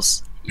Dark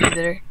Pulse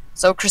either.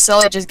 So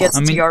Cresselia just gets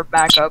I mean- TR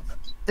back up.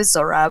 This is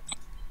a wrap.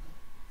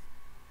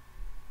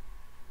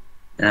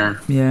 Yeah.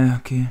 Yeah,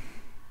 okay.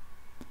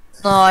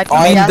 No, I think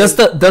I mean, that's-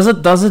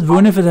 does it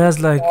ruin if it has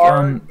like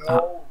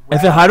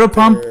if a Hydro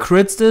Pump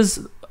crits this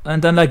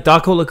and then like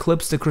Dark Hole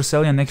Eclipse the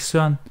Cresselia next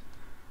turn?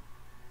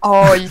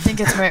 Oh, you think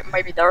it's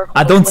might be Dark Hole?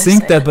 I don't Let's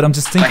think say. that, but I'm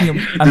just thinking.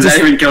 I'm Does that just.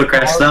 even kill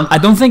Crest though? I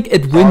don't think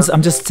it wins.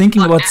 I'm just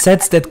thinking about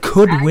sets that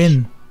could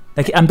win.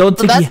 Like I don't But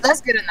think he.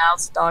 that's good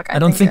announced, Doc. I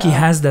don't think he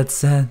has that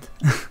set.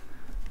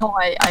 No,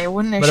 I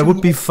wouldn't. But it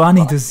would be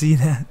funny to see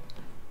that.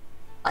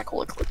 Black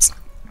Hole Eclipse.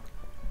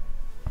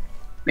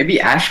 Maybe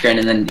Ashgren,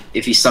 and then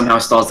if he somehow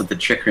stalls at the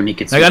Trick Room, he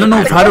could. Like I don't know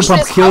if The Hydro question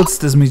Pump is kills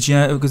this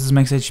Magia because it's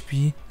max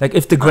HP. Like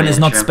if the Gren yeah, is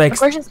not true. The specs.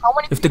 question is how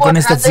many If the people Gren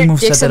is have that their Z move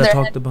dicks set in that I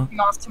their talked head about. looking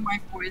off to my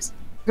boys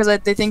because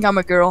they think I'm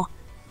a girl.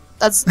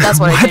 That's what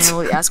I What?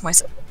 genuinely ask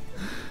myself.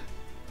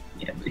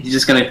 Yeah, but he's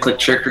just gonna click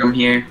Trick Room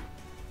here.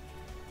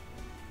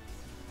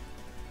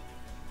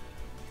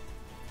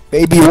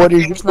 Baby, what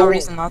is There's no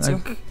reason not to.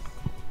 Like,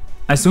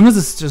 as soon as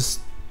it's just.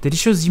 Did he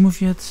show Z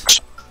move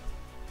yet?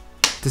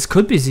 This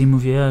could be Z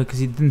move, yeah, because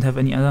he didn't have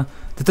any other.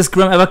 Did this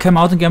Grim ever come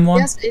out in game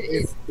 1? Yes, it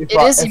is. If It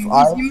I- is. if He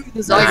I- moved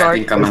the I Zygarde.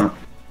 think I'm out.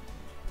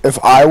 If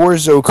I were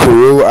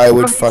Zokuru, I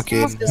would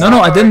fucking.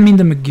 No, I didn't mean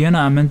the Magirna.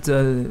 I meant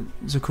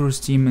Zokuru's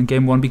team in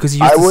game 1 because he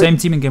used the same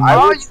team in game 1.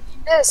 Oh, you mean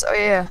this? Oh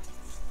yeah.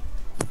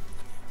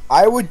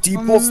 I would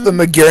default the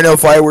Magirna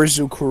if I were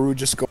Zokuru.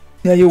 Just go.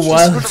 Yeah, you're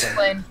wild.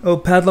 Explain. Oh,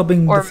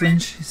 padlopping Or the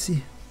flinch. You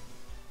see.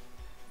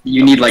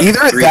 You need like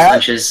Either 3 that-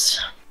 flinches.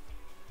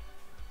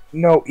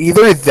 No,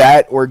 either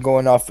that or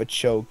going off a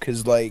choke,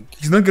 cause like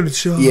He's not gonna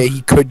show. yeah,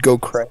 he could go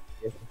crazy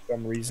for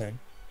some reason.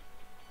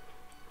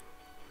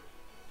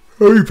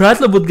 Oh,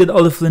 Patlop would get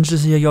all the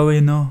flinches here. You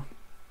already know.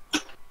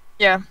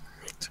 Yeah.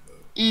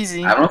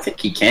 Easy. I don't think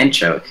he can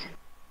choke.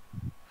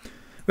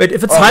 Wait,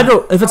 if it's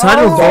hydro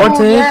vortex.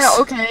 Yeah.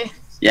 Okay.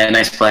 Yeah,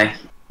 nice play.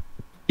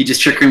 He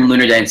just trick room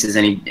lunar dances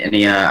and he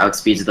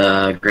outspeeds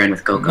the Grand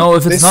with Coco. No,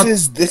 if it's This not.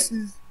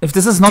 is If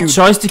this is not Dude.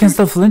 choice, you can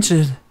still flinch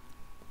it.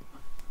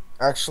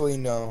 actually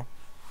no.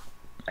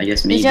 I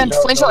guess You maybe. can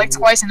No, flinch no, it like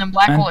twice and then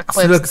black hole And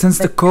eclipse. look, since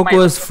the Coco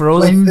is The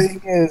frozen,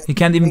 thing is, he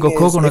can't even go thing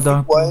Coco in is, the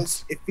dark.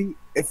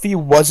 if he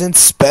wasn't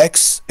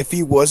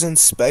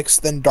specs,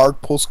 then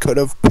Dark Pulse could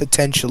have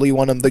potentially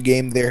won him the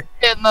game there.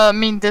 Yeah, no, I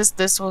mean this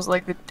was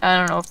like I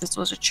don't know if this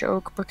was a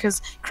choke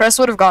because Crest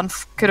could have gotten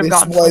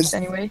This flinched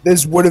anyway.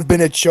 This would have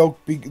been a choke.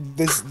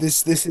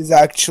 This is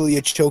actually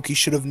a choke. He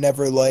should have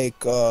never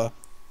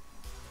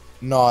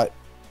not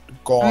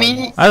gone. I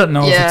mean, I don't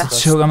know Yeah. if it's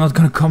a choke. I'm not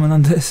gonna comment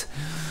on this.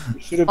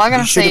 I'm not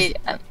gonna say.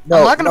 I'm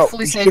not gonna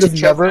fully say it's a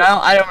choke. But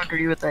I don't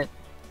agree with it.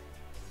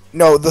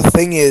 No, the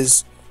thing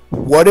is,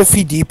 what if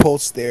he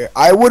depulsed there?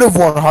 I would have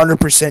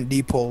 100%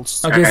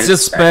 depulsed. Okay, it's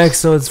just spec,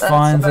 so it's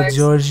fine for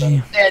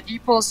Georgie. Yeah,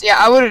 D-pulse. Yeah,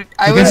 I would. You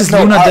can just No,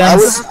 Luna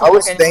dance. I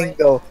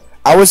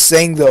was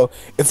saying though,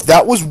 if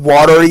that was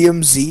Water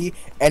EMZ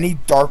and he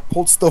Dark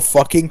Pulsed the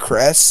fucking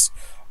Crest,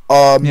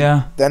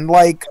 Yeah. then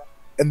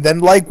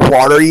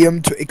Water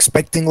EM to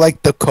expecting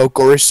like the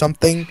Coco or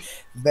something,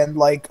 then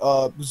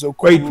Zokuru.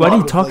 Wait, why are you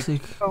would,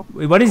 toxic?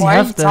 Wait, why does he Why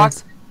have he that?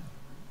 toxic?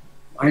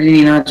 Why did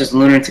he not just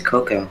lunar into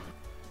Coco?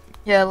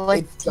 Yeah,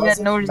 like it he had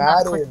doesn't no reason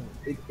not to matter.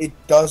 click. It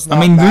does not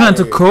I mean, Luna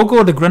to matter.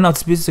 Coco, the Grand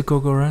outspeeds the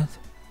Coco, right?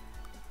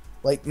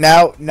 Like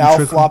now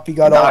Trick Floppy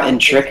got Not all in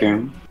trick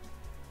room.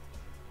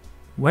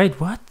 Wait,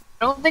 what?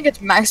 I don't think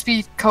it's max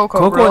speed Coco,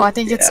 Coco? bro. I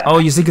think it's. Yeah. Oh,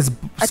 you think it's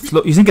I think-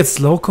 slow? You think it's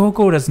slow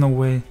Coco? There's no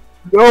way.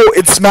 No,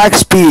 it's max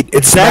speed.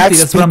 It's Exactly, max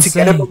that's speed what I'm to get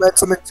saying. a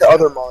momentum into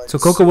other mons. So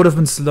Coco would have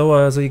been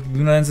slower, so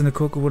Luna Dance and the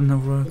Coco wouldn't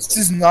have worked. This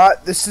is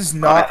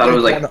not. I thought it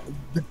was like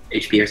one-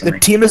 HP or the something.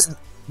 team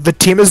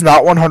is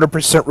not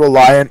 100%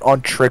 reliant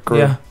on trickery.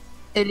 Yeah.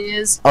 It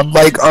is.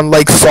 Unlike I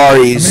mean,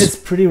 Saris. it's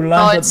pretty No,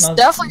 reliant, it's but not.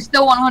 definitely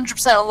still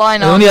 100%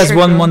 aligned It on. only has Trick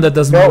one Room. mon that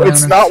doesn't No, rely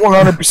it's on not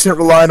 100%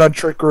 reliant on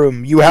trick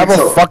room. You have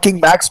So- a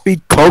fucking max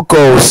speed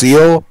Coco,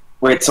 Seal.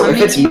 Wait, so I if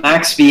mean, it's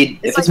max speed,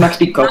 if it's max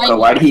speed Coco,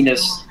 why did he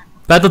just?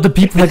 I thought the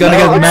people are gonna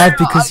No, get mad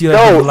because you No,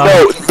 have no.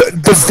 loud.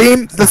 The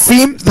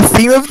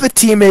theme of the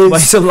team Why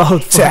is so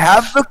loud? to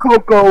have the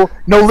Coco.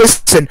 No,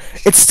 listen.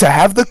 It's to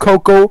have the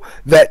Coco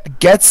that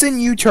gets in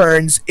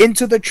U-turns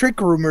into the trick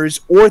rumors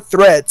or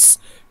threats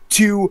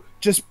to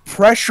just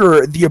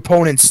pressure the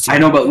opponent's team. I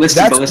know, but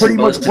listen, That's but listen, pretty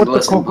but much listen, what but the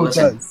listen, but Coco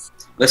listen. does.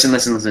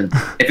 Listen.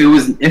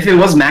 If it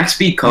was max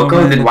speed Coco,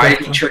 man, then the why did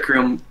Coco. he trick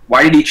room?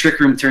 Why did he trick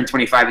room turn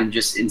 25 and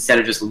just instead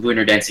of just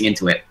lunar dancing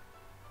into it?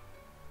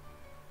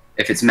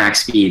 If it's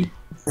max speed,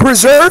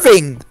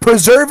 Preserving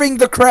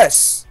the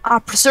crest.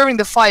 Preserving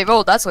the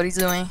 5-0. That's what he's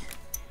doing.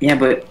 yeah,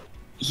 but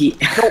he.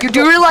 You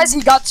do realize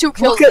he got 2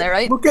 kills there,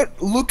 right? Look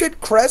at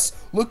Crest,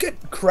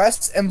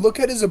 and look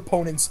at his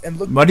opponents, and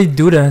look. Why did he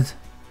do that?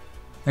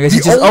 I guess he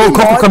The just. only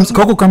Oh, mon-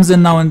 Coco comes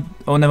in now and.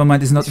 Oh, never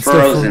mind. It's not. It's It's still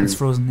frozen. frozen. It's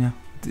frozen.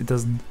 Yeah, it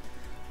doesn't.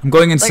 I'm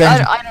going Like insane.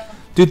 I don't.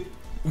 Dude,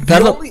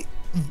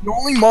 The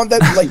only mon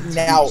that like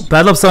now.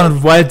 Patlop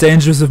sounded wild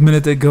dangerous a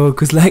minute ago,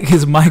 cause like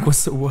his mic was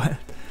so wild,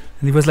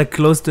 and he was like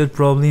close to it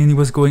probably, and he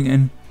was going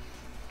in.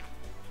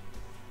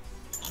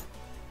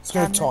 It's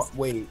gonna talk.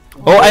 Wait.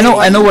 Oh,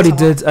 I know what he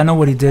did. I know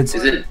what he did. Is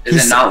it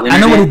He's- not lunar I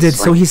know what he dance?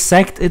 did. So he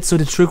sacked it so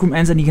the trick room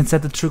ends, and he can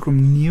set the trick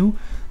room new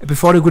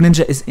before the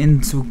Greninja is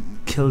in to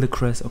kill the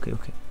crest. Okay.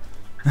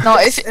 No,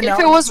 if And it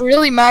now- was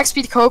really max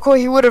speed Coco,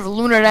 he would have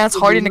lunar danced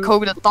hard into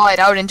Coco to thaw it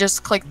out and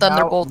just click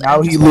Thunderbolt. Now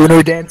and he just-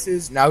 lunar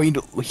dances. Now he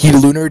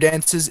lunar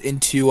dances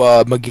into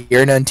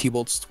Magirna and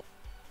T-Bolts.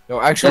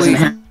 No, actually,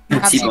 Doesn't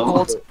have Have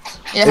T-Bolt. T-Bolt.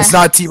 Yeah. it's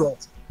not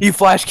T-Bolts. He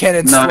flash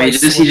cannons. No, he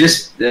twice.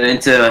 just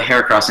into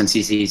Heracross and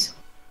CCs.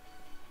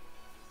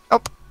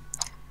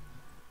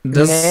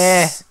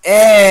 This,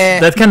 Eh.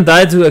 that can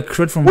die to a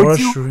crit from Would Rush.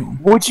 you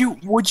want to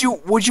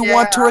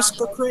Yeah. risk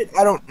the crit?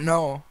 I don't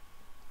know.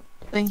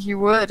 I think he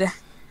would.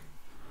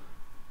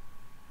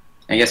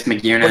 I guess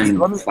Magirna Let me-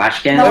 and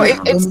Flash Cannon. No, I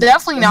don't know. it's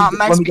definitely not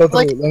max Let me go speed.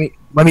 Like, through.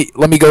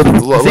 Let me go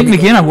through. I think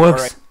Magirna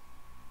works.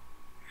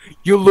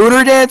 You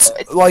lunar dance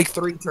like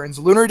 3 turns.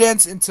 Lunar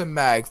dance into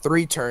mag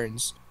 3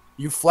 turns.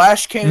 You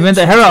flash cannon. He went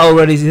to Hera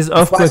already. He's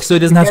earthquake, so he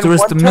doesn't have to Again,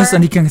 risk the one miss, turn.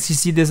 and he can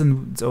CC this,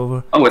 and it's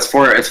over. Oh,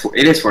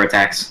 it is 4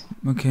 attacks.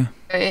 Okay.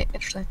 okay,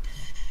 interesting.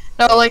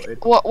 No, like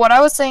what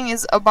I was saying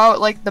is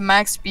about like the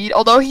max speed.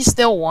 Although he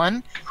still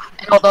won,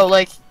 and although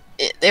like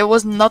it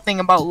was nothing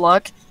about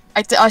luck,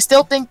 I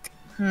still think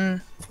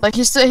Like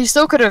he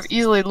still could have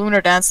easily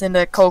lunar danced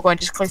into Coco and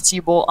just clicked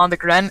T-bolt on the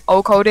Gren,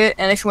 O-code it,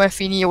 and if he went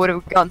Feeny, it would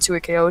have gotten 2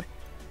 KO'd.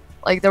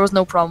 Like there was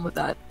no problem with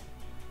that.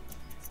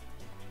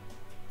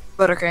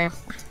 But okay.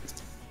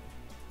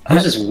 That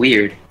was just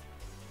weird.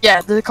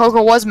 Yeah, the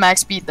Coco was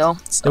max speed though.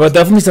 So. There were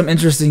definitely some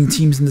interesting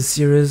teams in the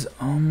series.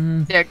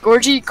 Yeah,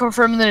 Gorgie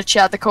confirmed in the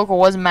chat the Coco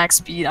was max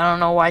speed. I don't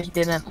know why he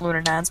didn't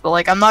lunar dance, but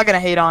like I'm not gonna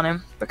hate on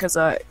him because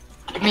I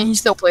mean he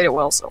still played it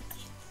well. So.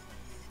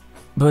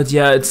 But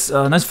yeah, it's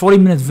a nice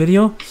 40-minute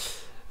video.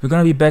 We're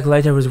gonna be back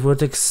later with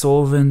Vertex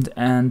Solvent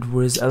and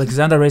with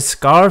Alexander Ray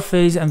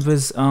Scarface and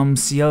with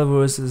CL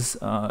versus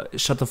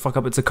Shut the Fuck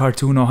Up, It's a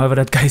Cartoon, or however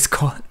that guy's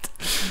called.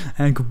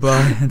 And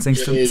goodbye. And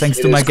thanks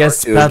to my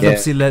guests, Patlop,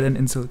 Sealette, and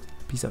Insult.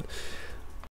 Peace out.